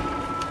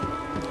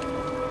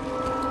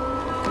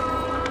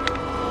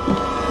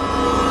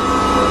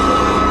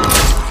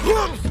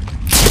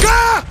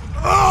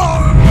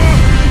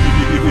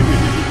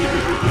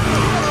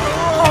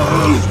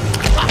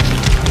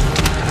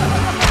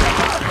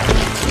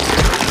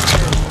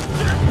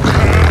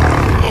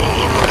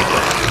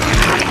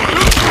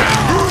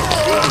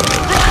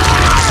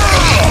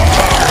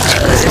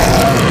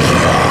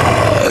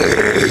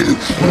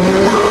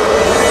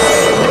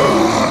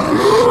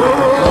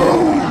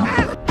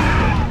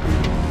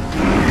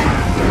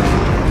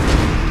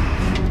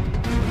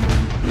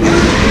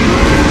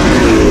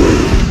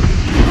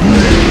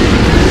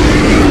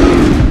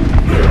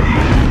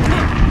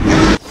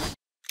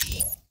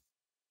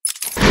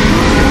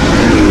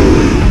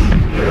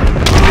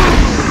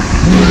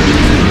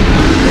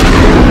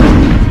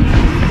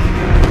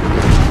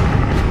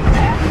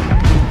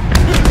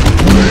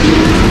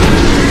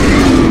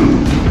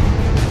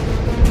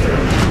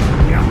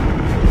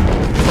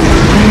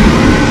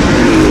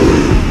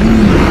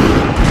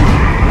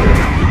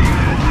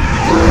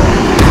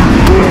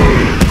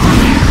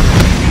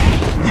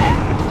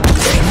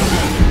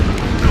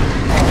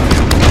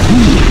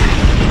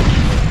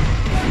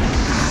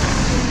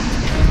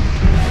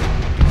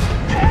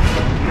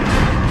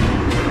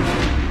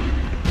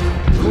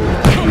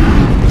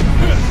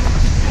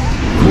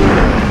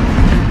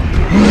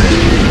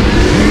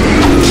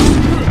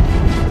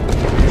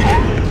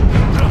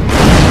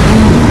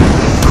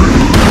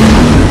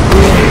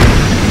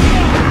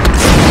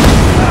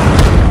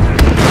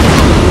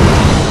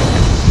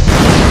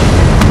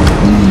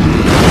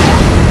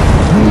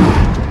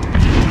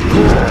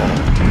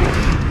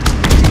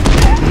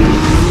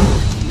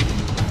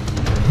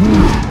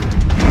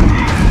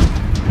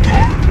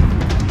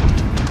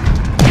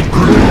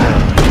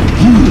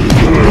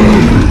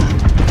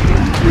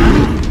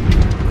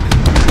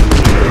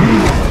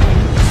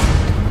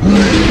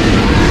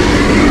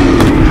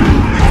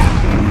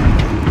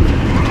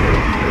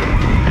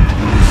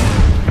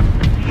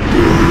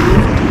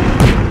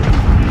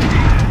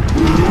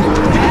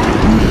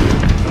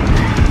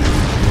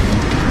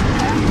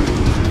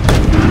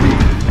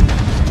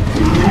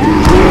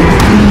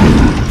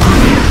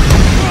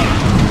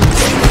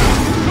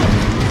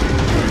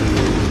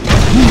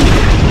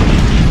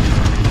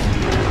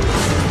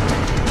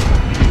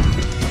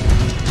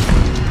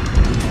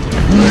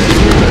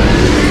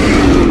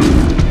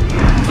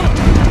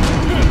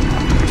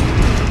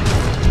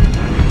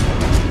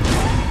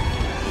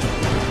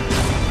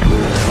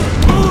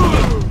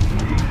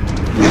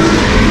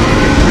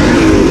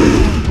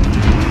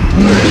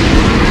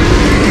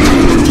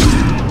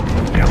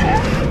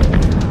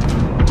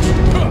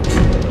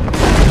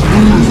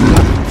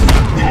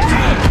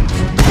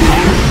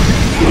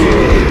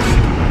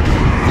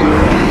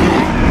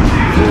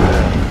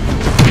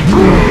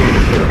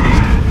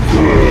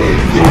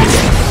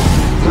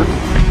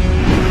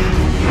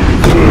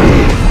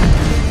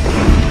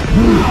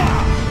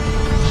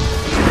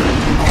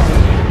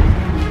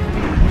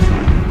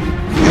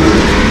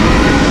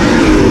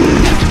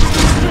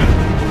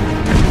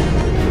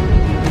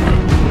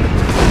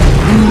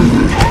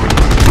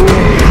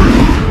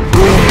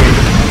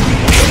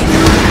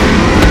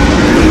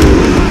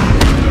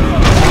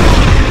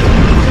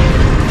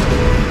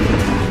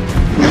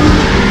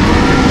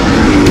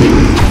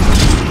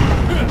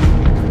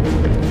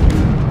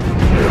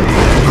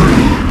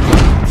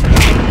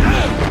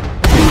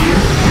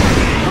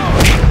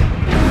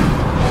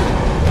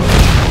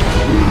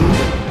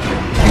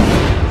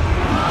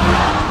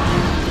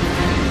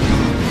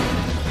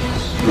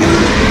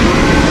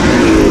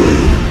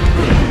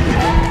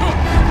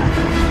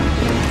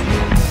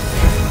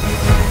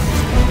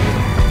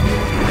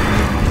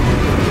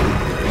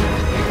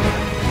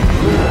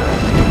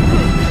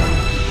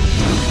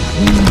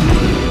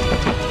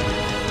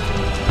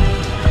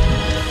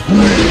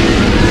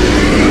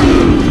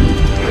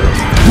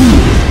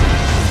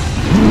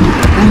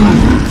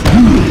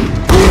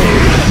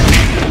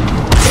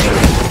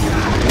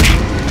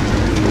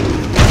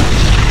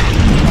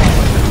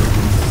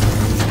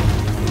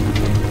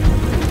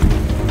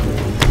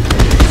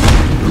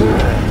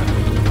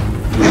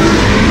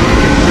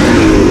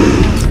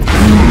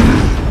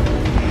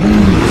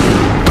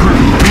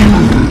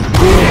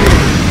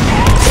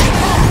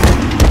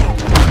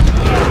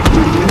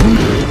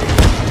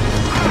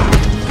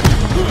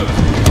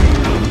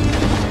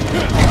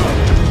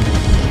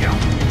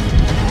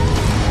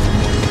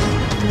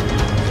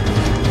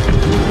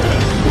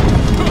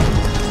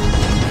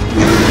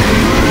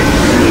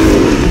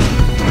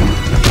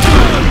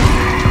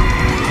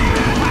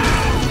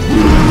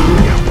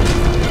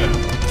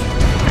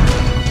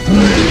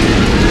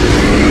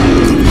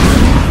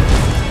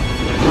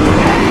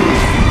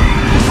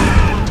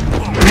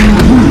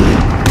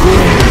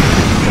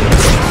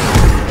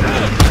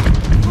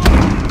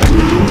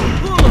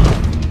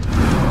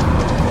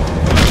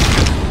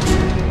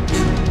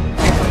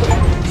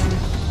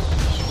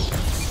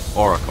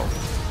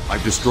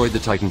 Destroyed the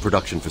Titan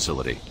production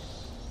facility.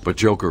 But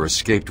Joker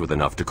escaped with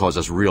enough to cause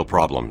us real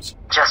problems.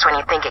 Just when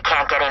you think it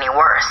can't get any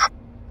worse.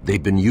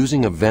 They've been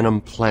using a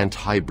venom plant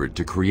hybrid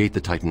to create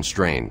the Titan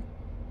strain.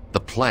 The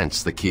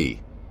plant's the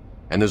key.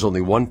 And there's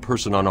only one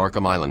person on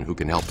Arkham Island who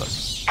can help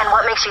us. And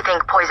what makes you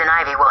think Poison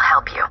Ivy will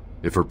help you?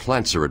 If her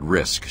plants are at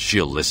risk,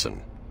 she'll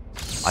listen.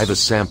 I have a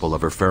sample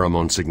of her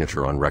pheromone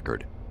signature on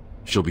record.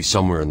 She'll be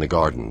somewhere in the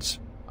gardens.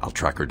 I'll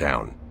track her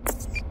down.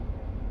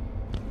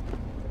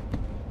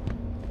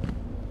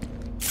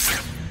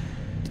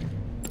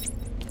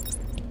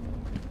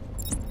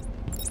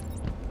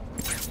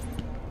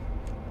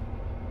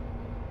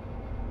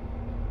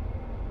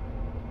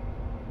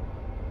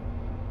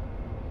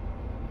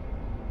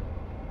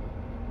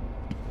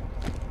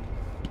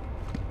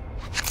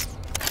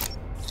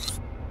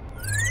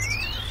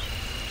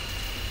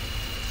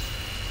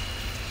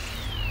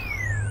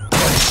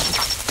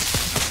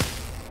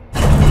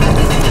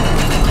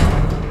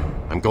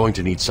 I'm going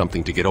to need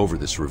something to get over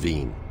this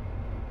ravine.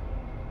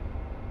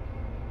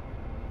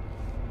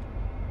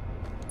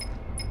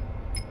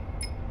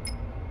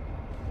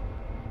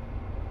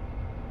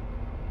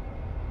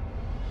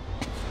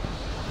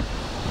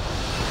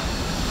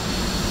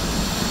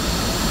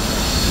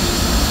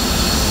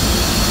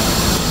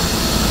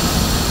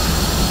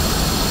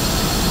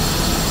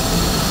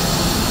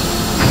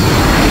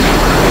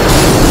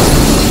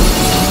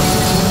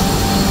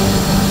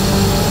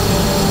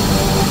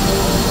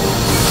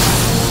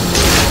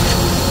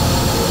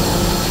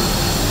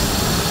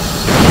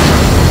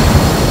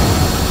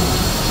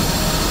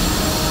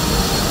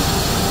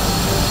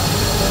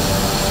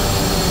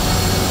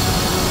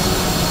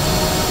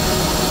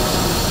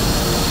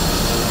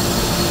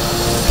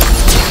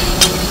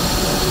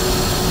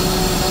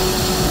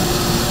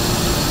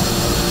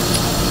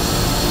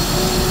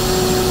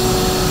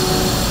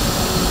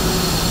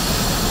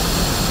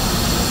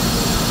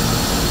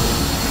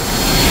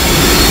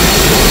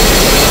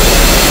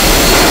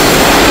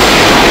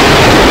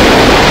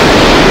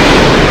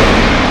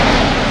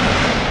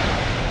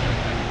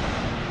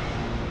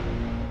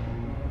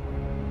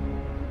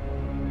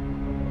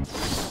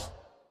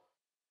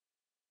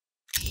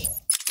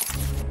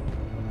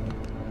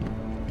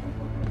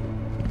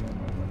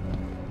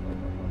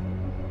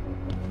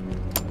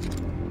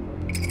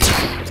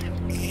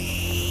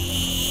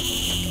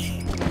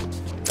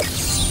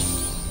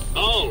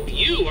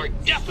 You are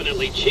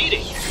definitely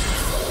cheating.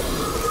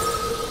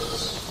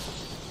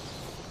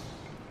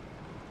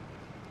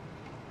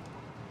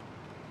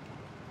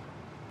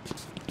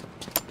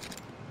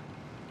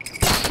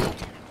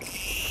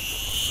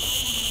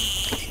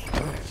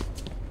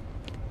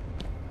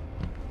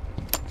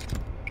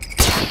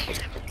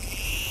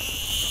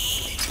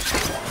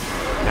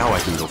 Now I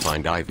can go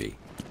find Ivy.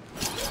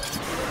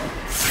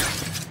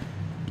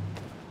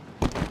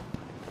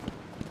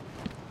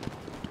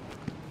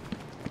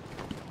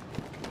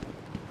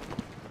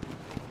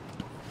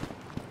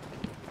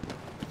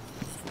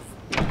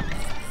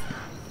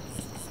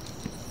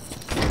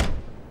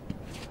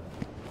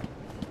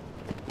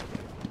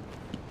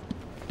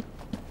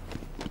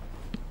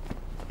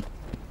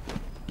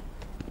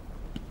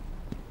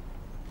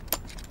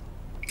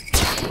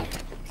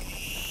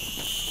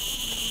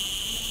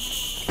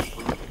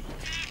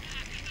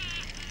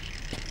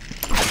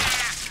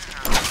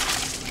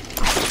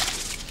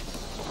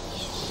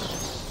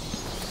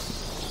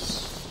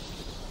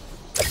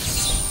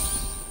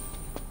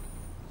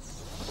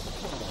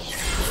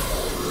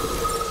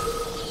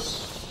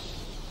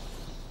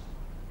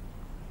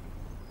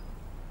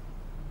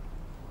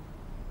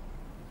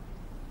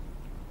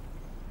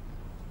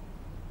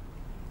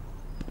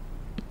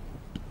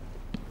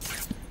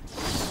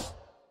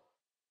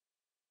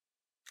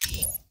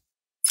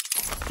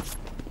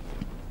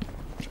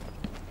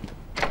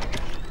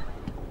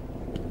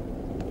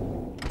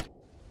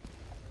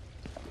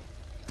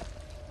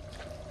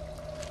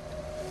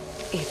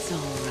 It's all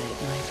right,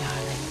 my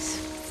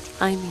darlings.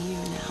 I'm here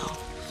now.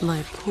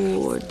 My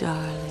poor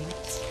darling.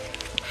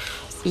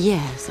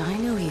 Yes, I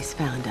know he's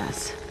found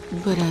us,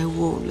 but I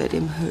won't let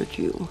him hurt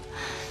you.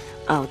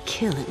 I'll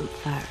kill him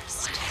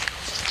first.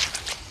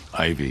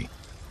 Ivy,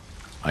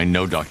 I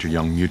know Dr.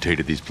 Young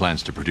mutated these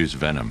plants to produce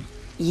venom.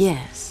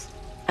 Yes,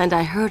 and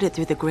I heard it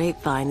through the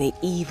grapevine the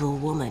evil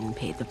woman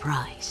paid the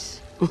price.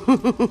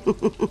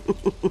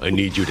 I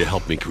need you to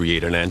help me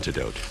create an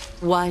antidote.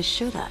 Why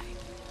should I?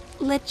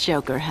 Let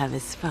Joker have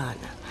his fun.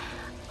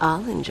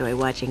 I'll enjoy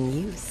watching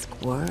you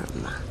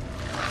squirm.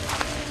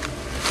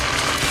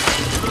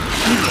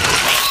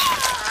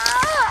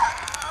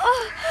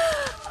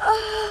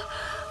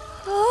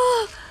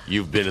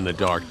 You've been in the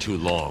dark too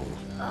long.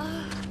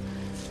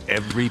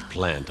 Every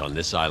plant on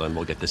this island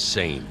will get the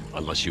same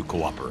unless you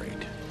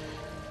cooperate.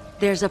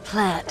 There's a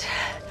plant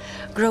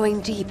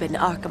growing deep in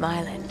Arkham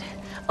Island.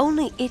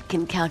 Only it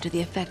can counter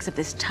the effects of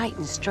this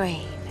Titan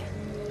strain.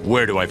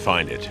 Where do I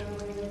find it?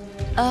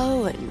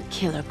 Oh, in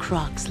Killer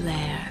Croc's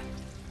lair.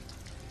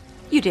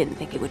 You didn't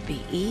think it would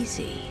be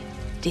easy,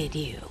 did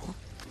you?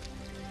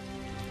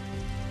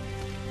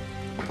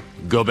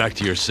 Go back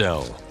to your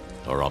cell,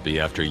 or I'll be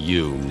after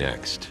you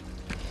next.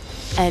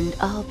 And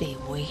I'll be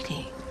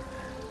waiting.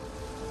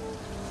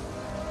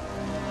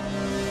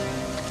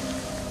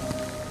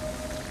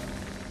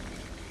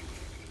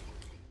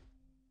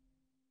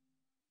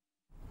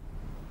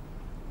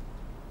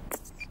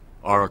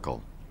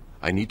 Oracle,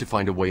 I need to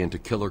find a way into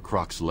Killer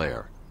Croc's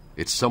lair.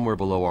 It's somewhere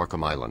below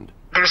Arkham Island.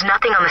 There's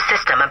nothing on the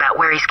system about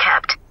where he's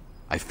kept.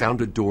 I found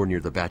a door near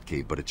the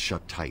Batcave, but it's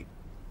shut tight.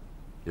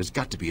 There's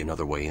got to be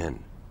another way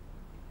in.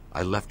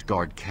 I left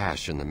guard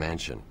Cash in the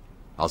mansion.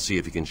 I'll see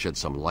if he can shed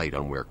some light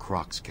on where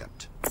Croc's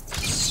kept.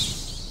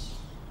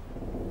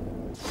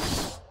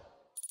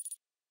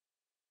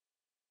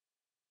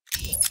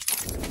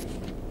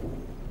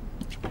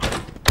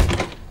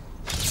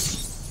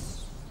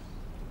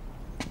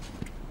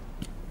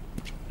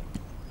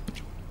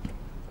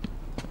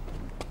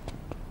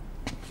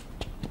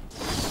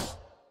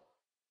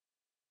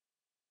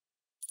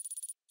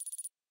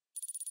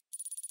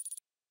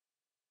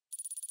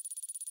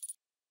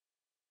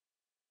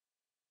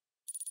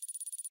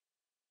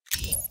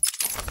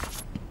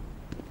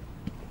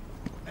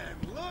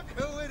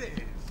 Who it is?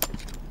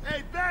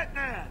 Hey,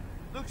 Batman!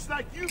 Looks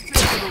like you've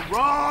taken the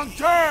wrong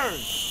turn!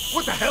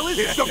 What the hell is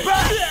this? The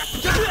Bat!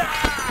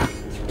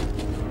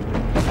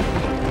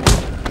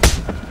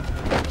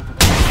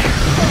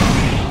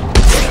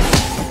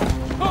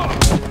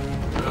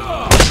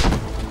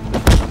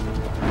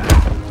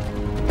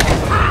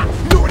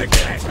 Do it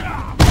again!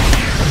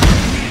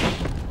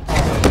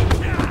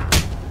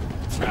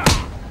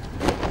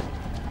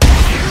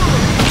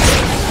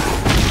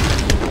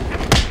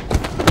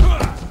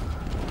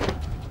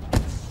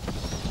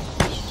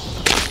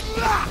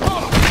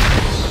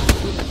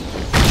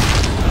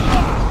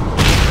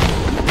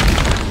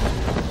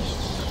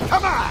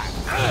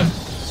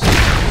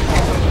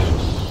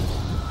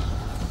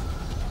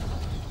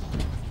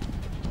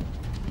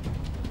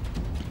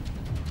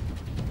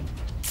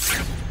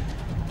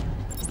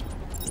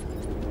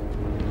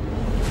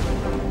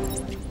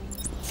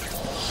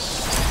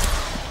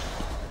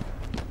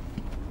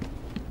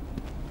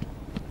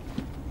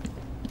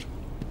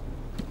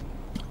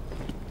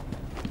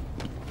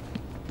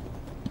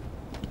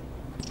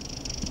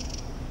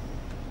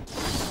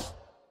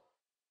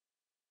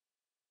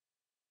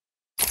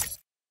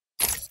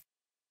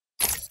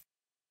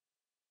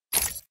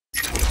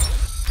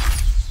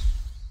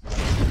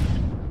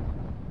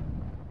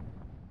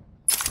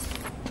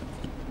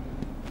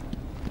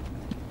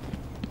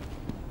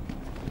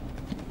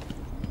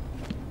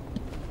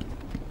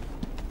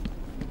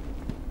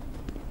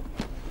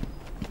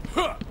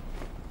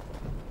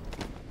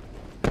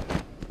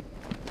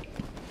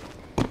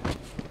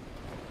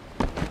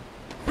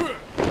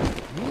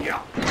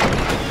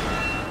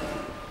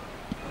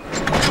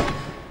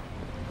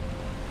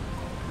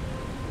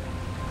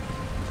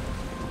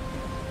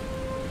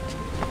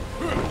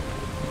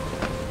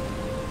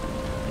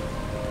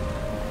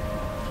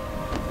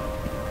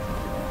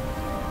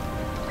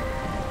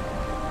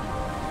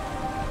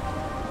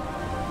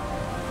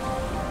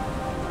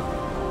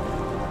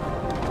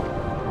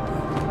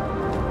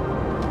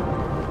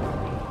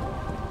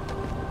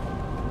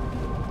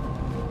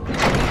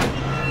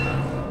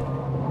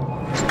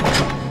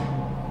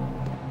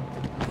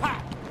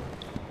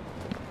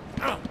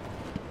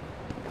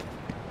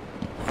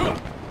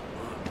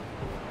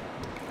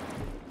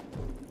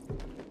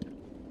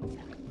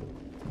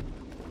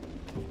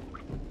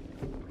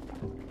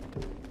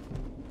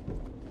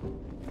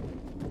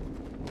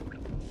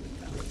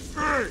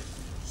 Hey!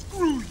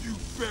 Screw you,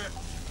 Bat!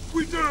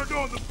 We turned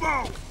on the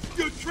bomb!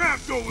 You're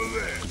trapped over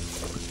there!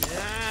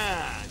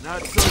 Yeah,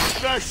 not so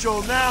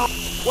special now.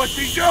 What's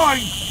he doing?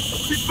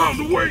 He found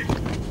a way!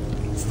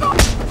 Stop!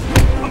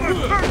 I'm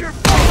gonna burn your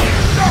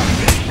phone!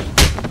 Stop!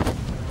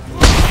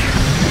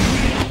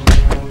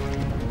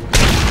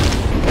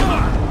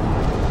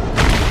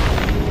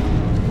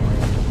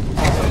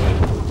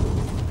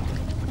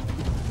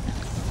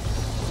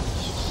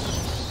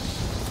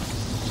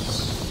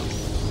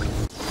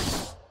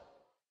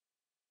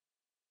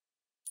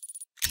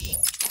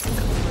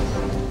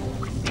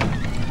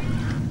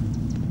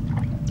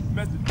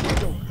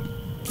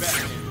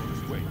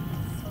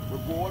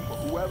 reward for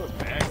whoever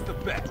bags the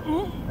bat.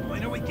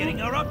 When are we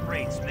getting our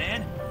upgrades,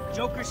 man?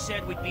 Joker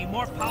said we'd be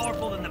more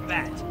powerful than the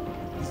bat.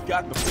 He's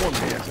got the form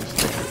answers.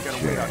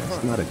 Get away out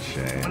Chance, not a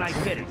chance. When I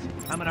get it,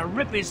 I'm gonna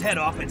rip his head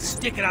off and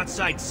stick it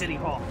outside City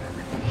Hall.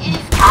 He's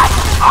got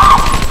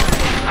off!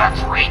 The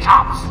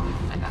treetops!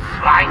 And the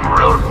flying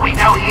rodent we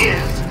know he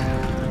is.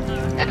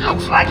 It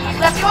looks like he's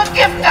left you a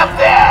gift up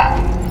there!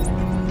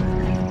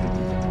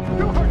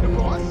 You heard the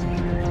boss.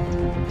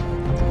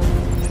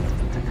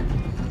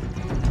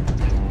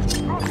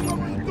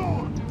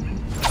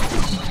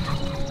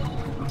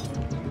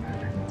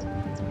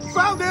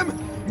 Found him!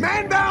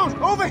 Man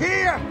down! Over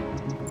here!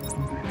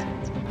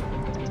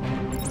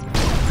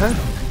 Huh?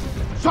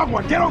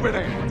 Someone get over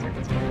there!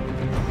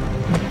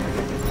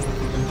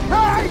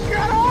 Hey,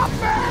 get off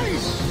me!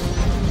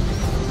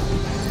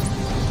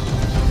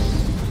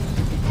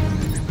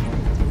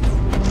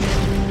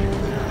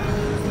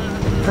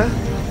 Huh?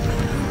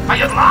 Are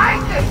you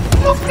lying?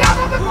 Look down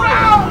on the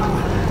ground!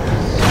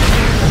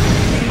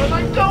 But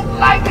I don't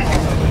like it!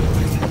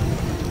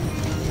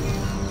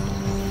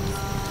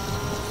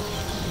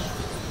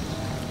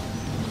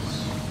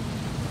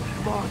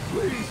 Come on,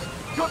 please!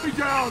 Cut me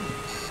down!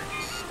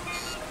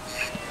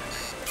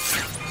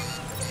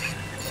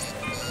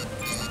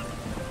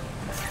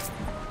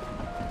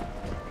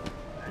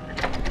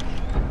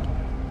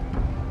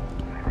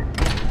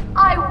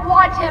 I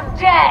want him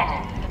dead!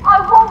 I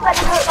won't let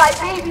him hurt my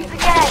babies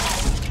again!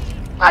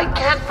 I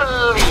can't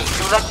believe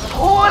you let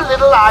poor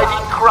little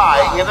Ivy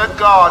crying in her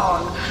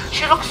garden.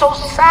 She looks so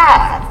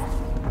sad.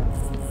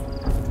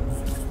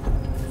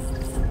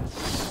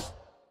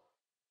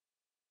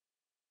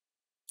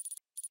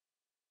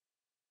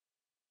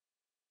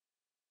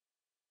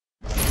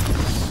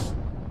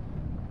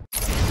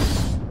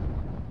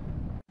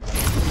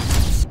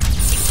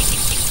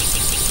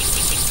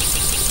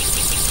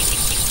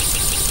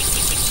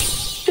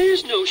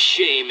 There's no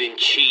shame in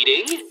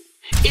cheating.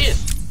 If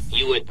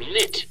you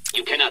admit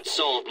you cannot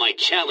solve my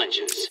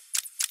challenges.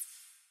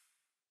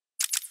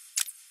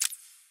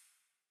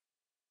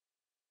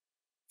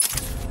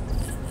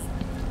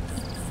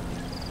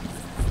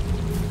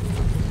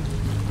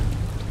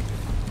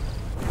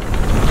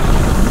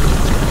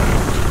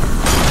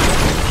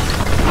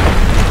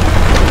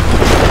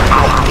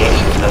 I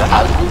gave her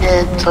a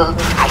little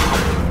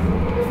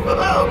title.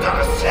 Well,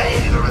 gotta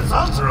say, the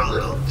results are a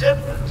little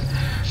different.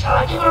 Shall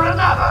I give her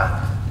another?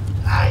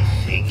 I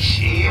think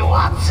she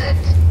wants it.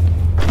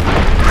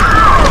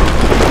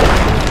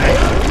 They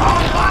don't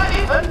call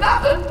money for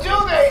nothing, do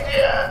they,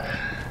 dear?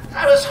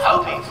 I was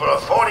hoping for a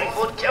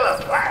 40-foot killer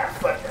plant,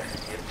 but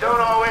you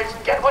don't always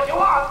get what you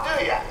want,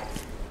 do you?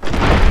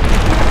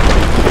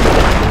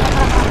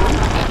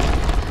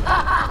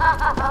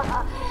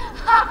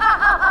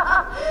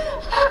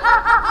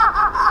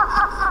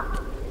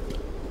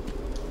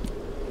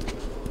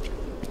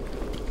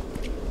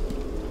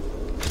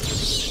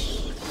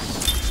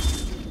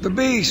 The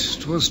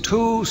beast was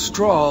too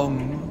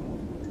strong.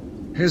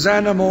 His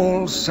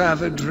animal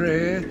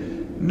savagery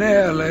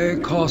nearly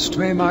cost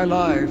me my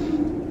life.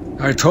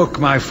 I took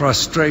my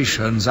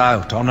frustrations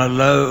out on a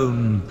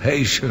lone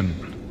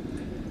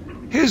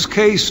patient. His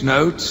case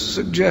notes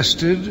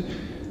suggested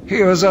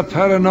he was a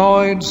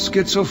paranoid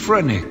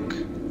schizophrenic.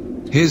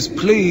 His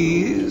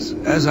pleas,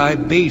 as I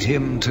beat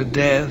him to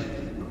death,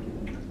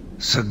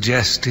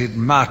 suggested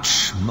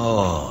much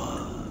more.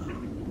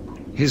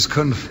 His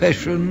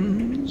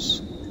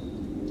confessions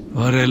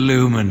were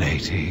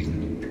illuminating.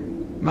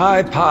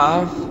 My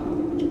path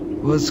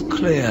was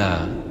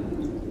clear.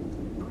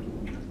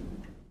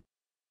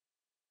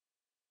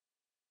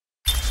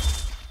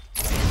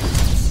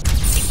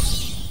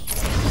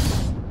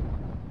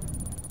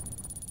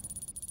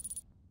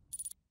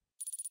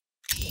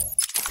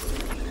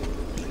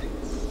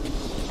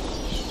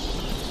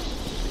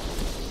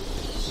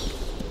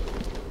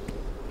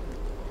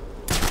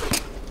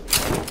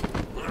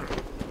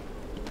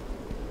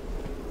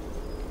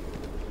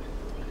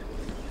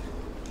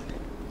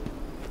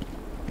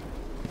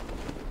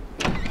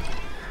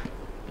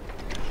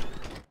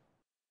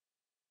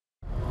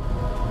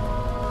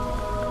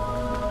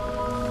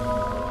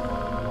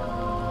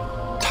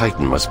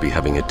 Titan must be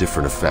having a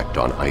different effect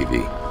on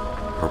Ivy.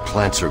 Her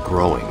plants are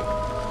growing.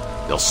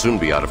 They'll soon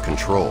be out of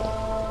control.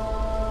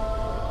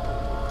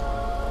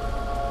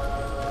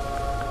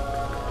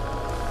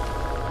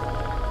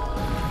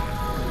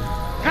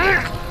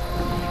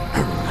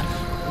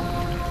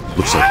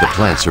 Looks like the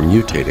plants are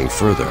mutating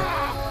further.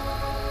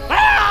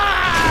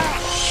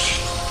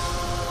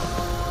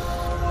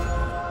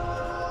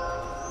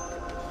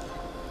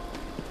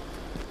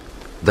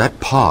 That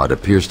pod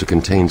appears to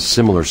contain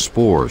similar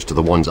spores to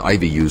the ones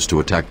Ivy used to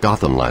attack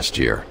Gotham last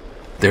year.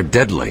 They're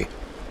deadly.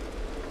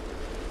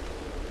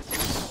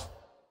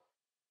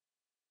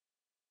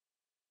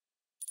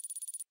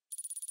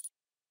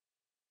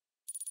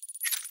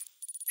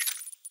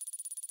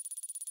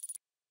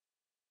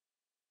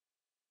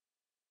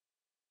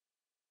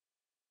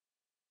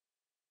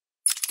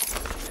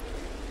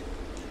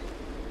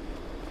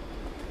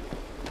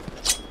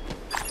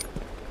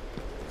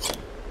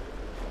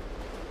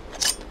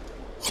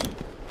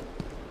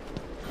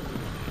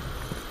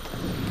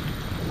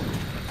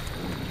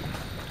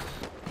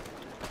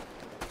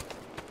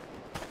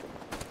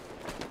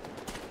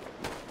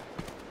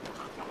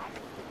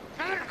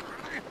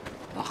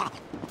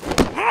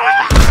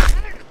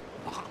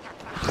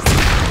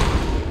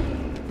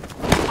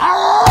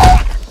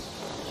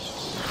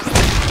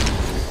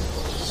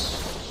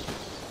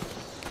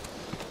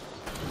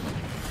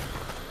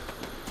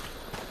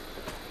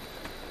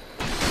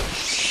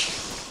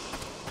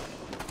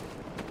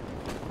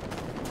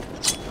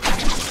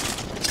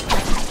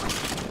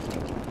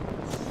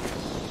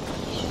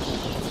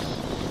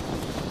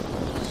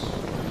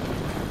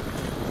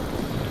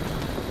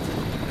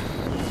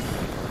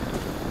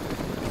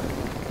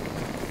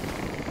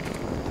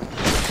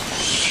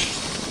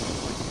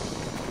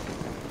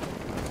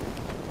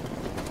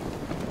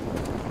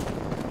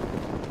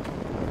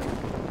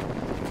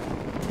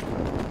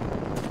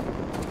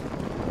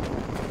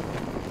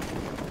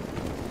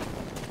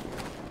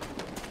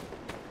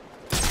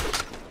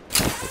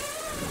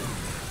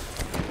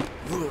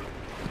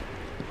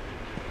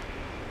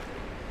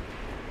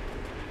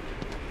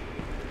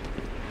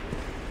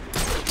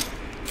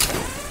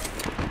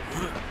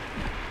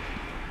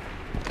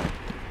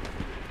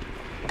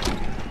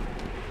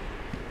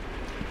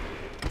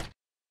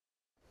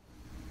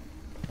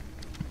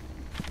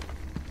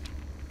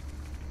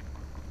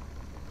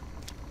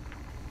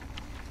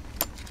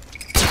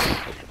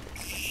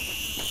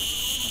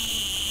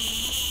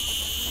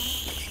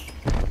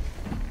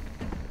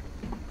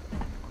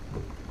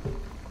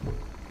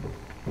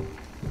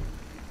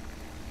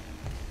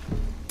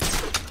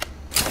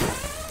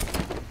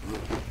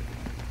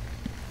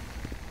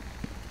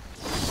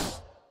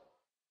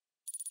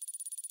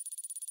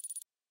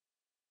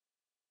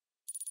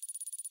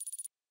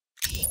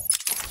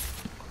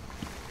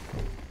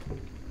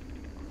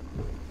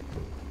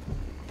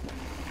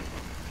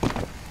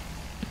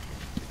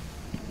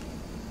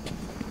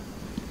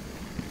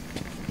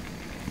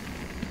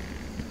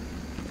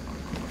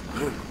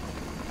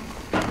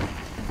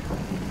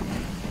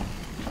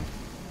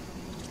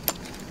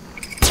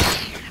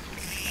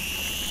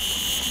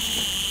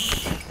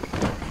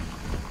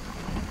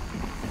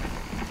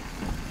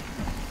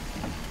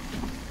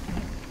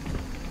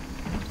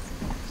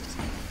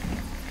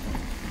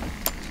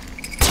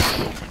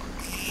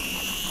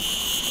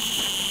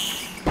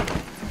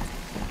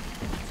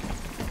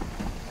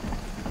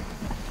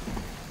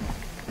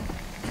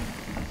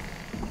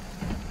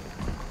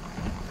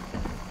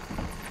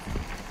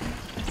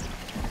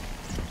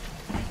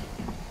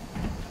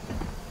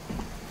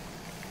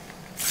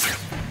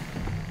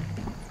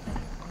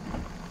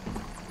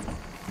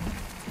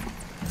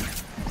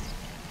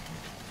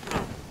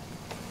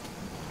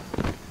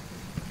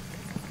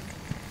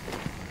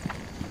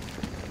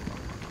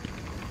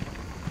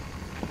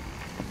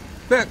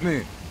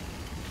 Batman.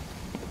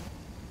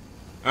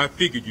 I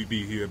figured you'd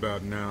be here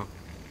about now.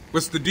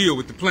 What's the deal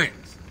with the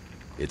plants?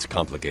 It's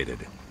complicated.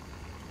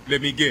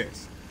 Let me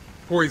guess.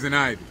 Poison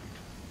Ivy.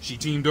 She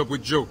teamed up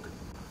with Joker.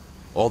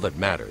 All that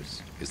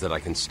matters is that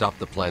I can stop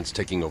the plants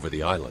taking over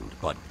the island,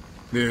 but...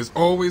 There's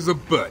always a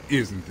but,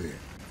 isn't there?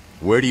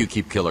 Where do you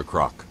keep Killer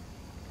Croc?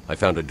 I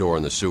found a door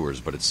in the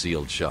sewers, but it's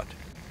sealed shut.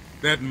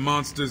 That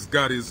monster's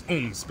got his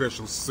own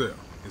special cell.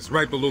 It's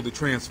right below the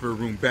transfer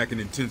room back in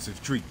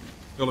intensive treatment.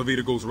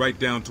 Elevator goes right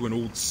down to an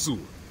old sewer.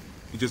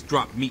 You just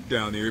drop meat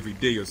down there every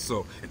day or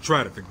so and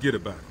try to forget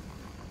about it.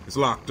 It's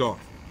locked off.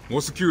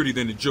 More security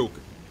than the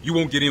Joker. You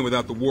won't get in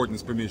without the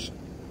warden's permission.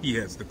 He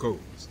has the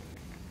codes.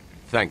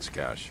 Thanks,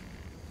 Cash.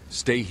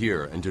 Stay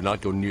here and do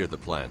not go near the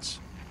plants.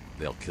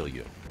 They'll kill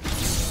you.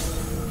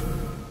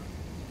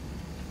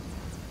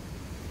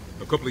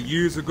 A couple of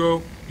years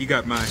ago, he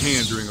got my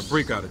hand during a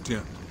breakout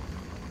attempt.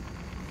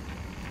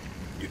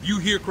 If you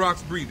hear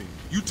Croc's breathing,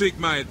 you take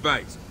my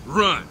advice.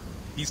 Run!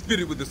 He's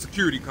fitted with a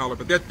security collar,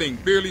 but that thing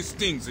barely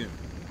stings him.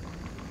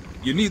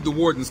 You need the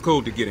warden's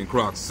code to get in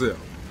Croc's cell.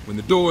 When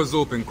the door is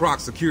open,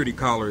 Croc's security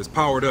collar is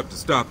powered up to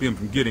stop him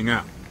from getting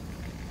out.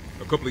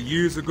 A couple of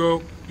years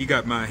ago, he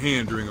got my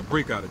hand during a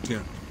breakout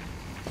attempt.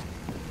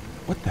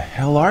 What the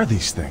hell are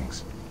these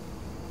things?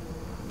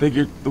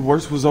 Figured the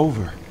worst was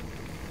over.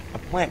 A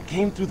plant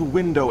came through the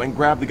window and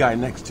grabbed the guy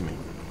next to me.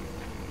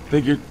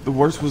 Figured the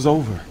worst was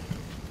over.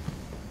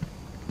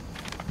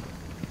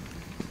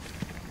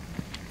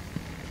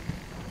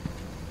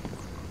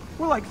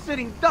 We're like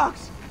sitting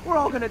ducks. We're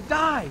all gonna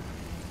die.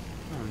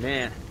 Oh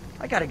man,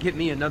 I gotta get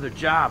me another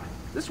job.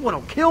 This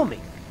one'll kill me.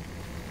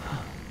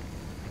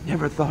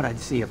 Never thought I'd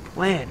see a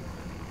plant.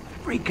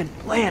 A freaking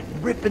plant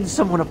ripping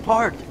someone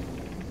apart.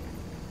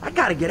 I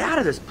gotta get out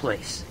of this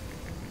place.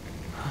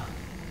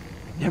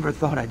 Never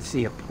thought I'd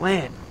see a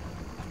plant.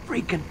 A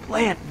freaking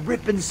plant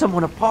ripping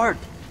someone apart.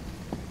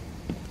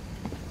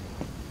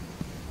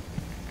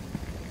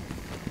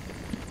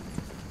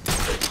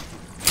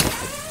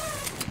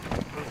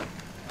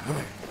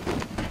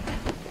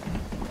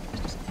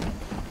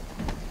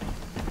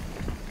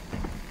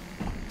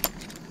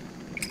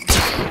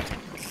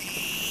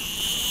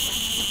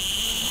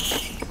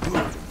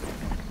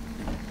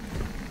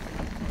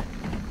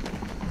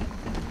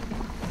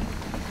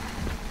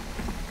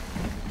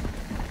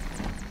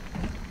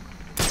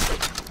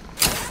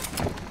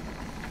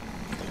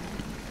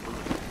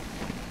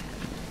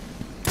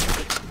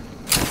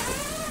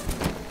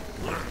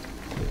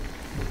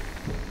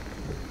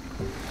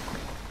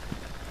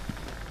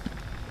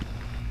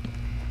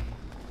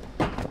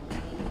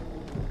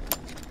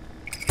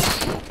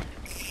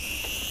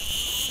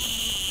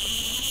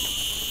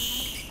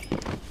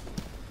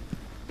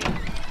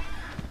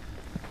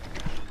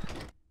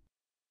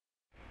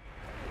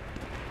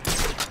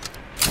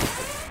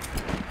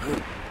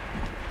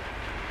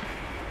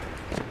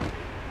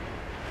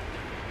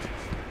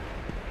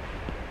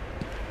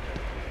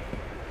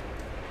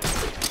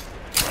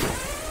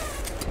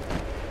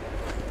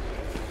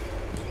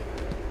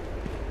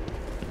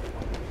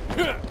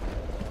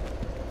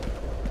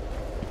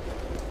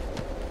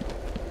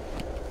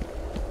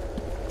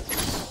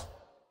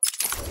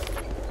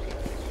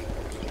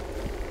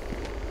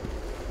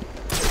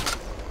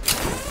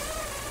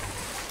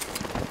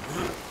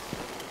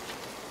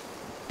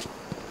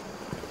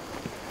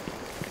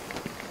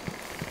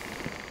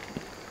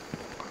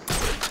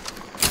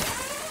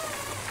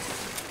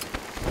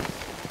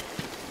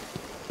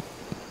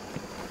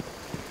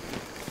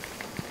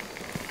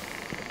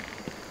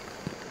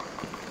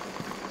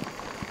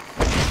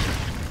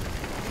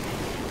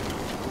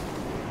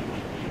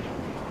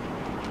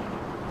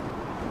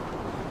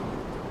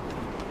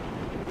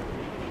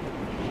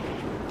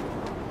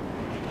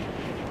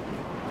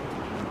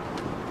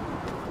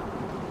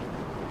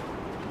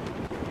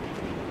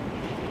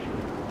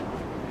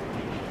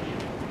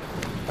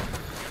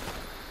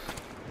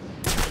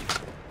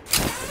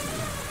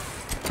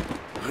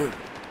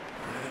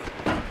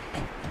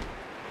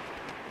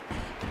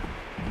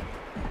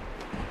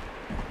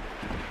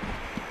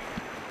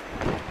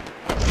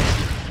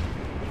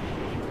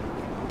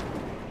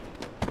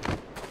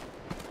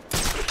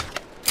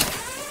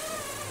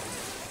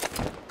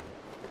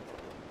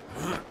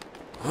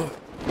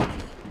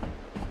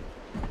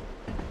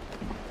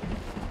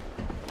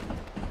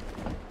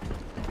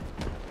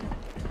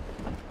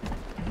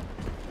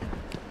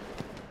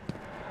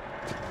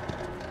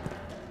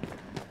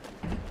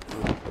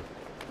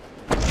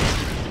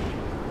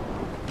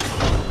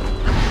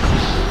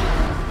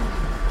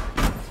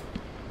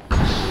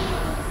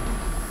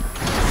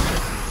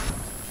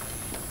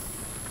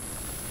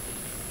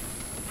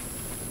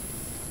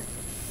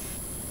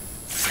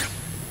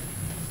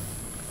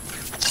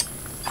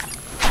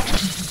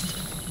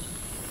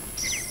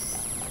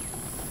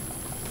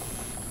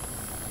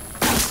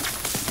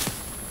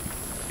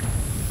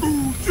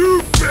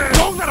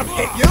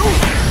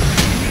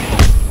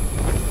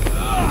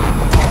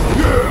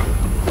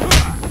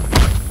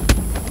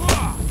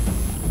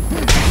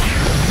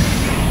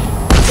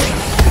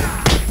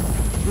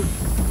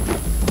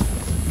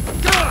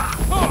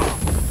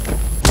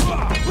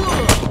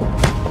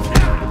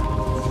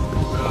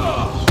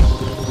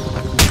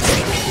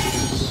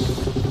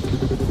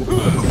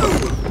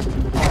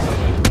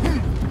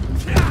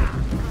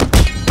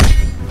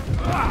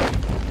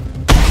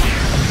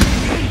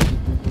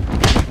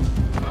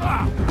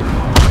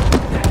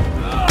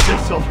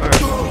 This'll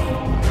hurt.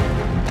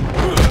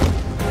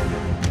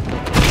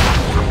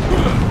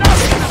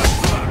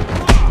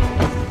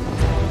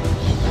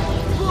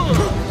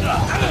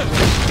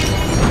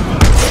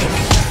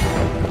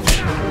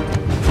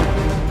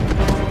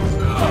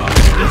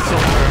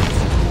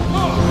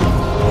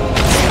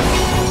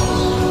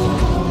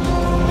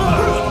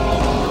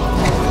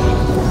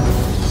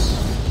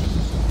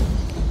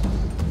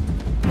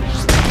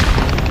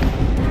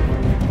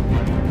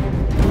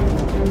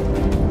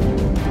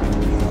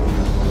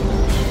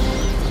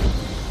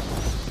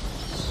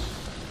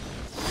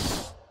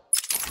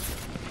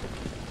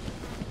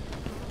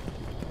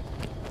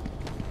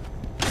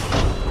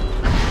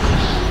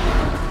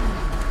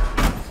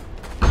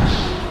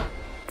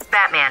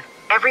 Batman,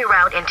 every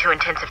route into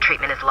intensive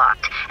treatment is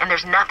locked, and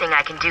there's nothing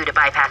I can do to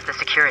bypass the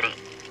security.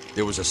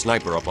 There was a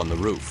sniper up on the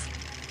roof.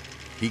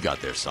 He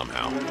got there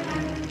somehow.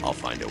 I'll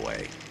find a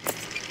way.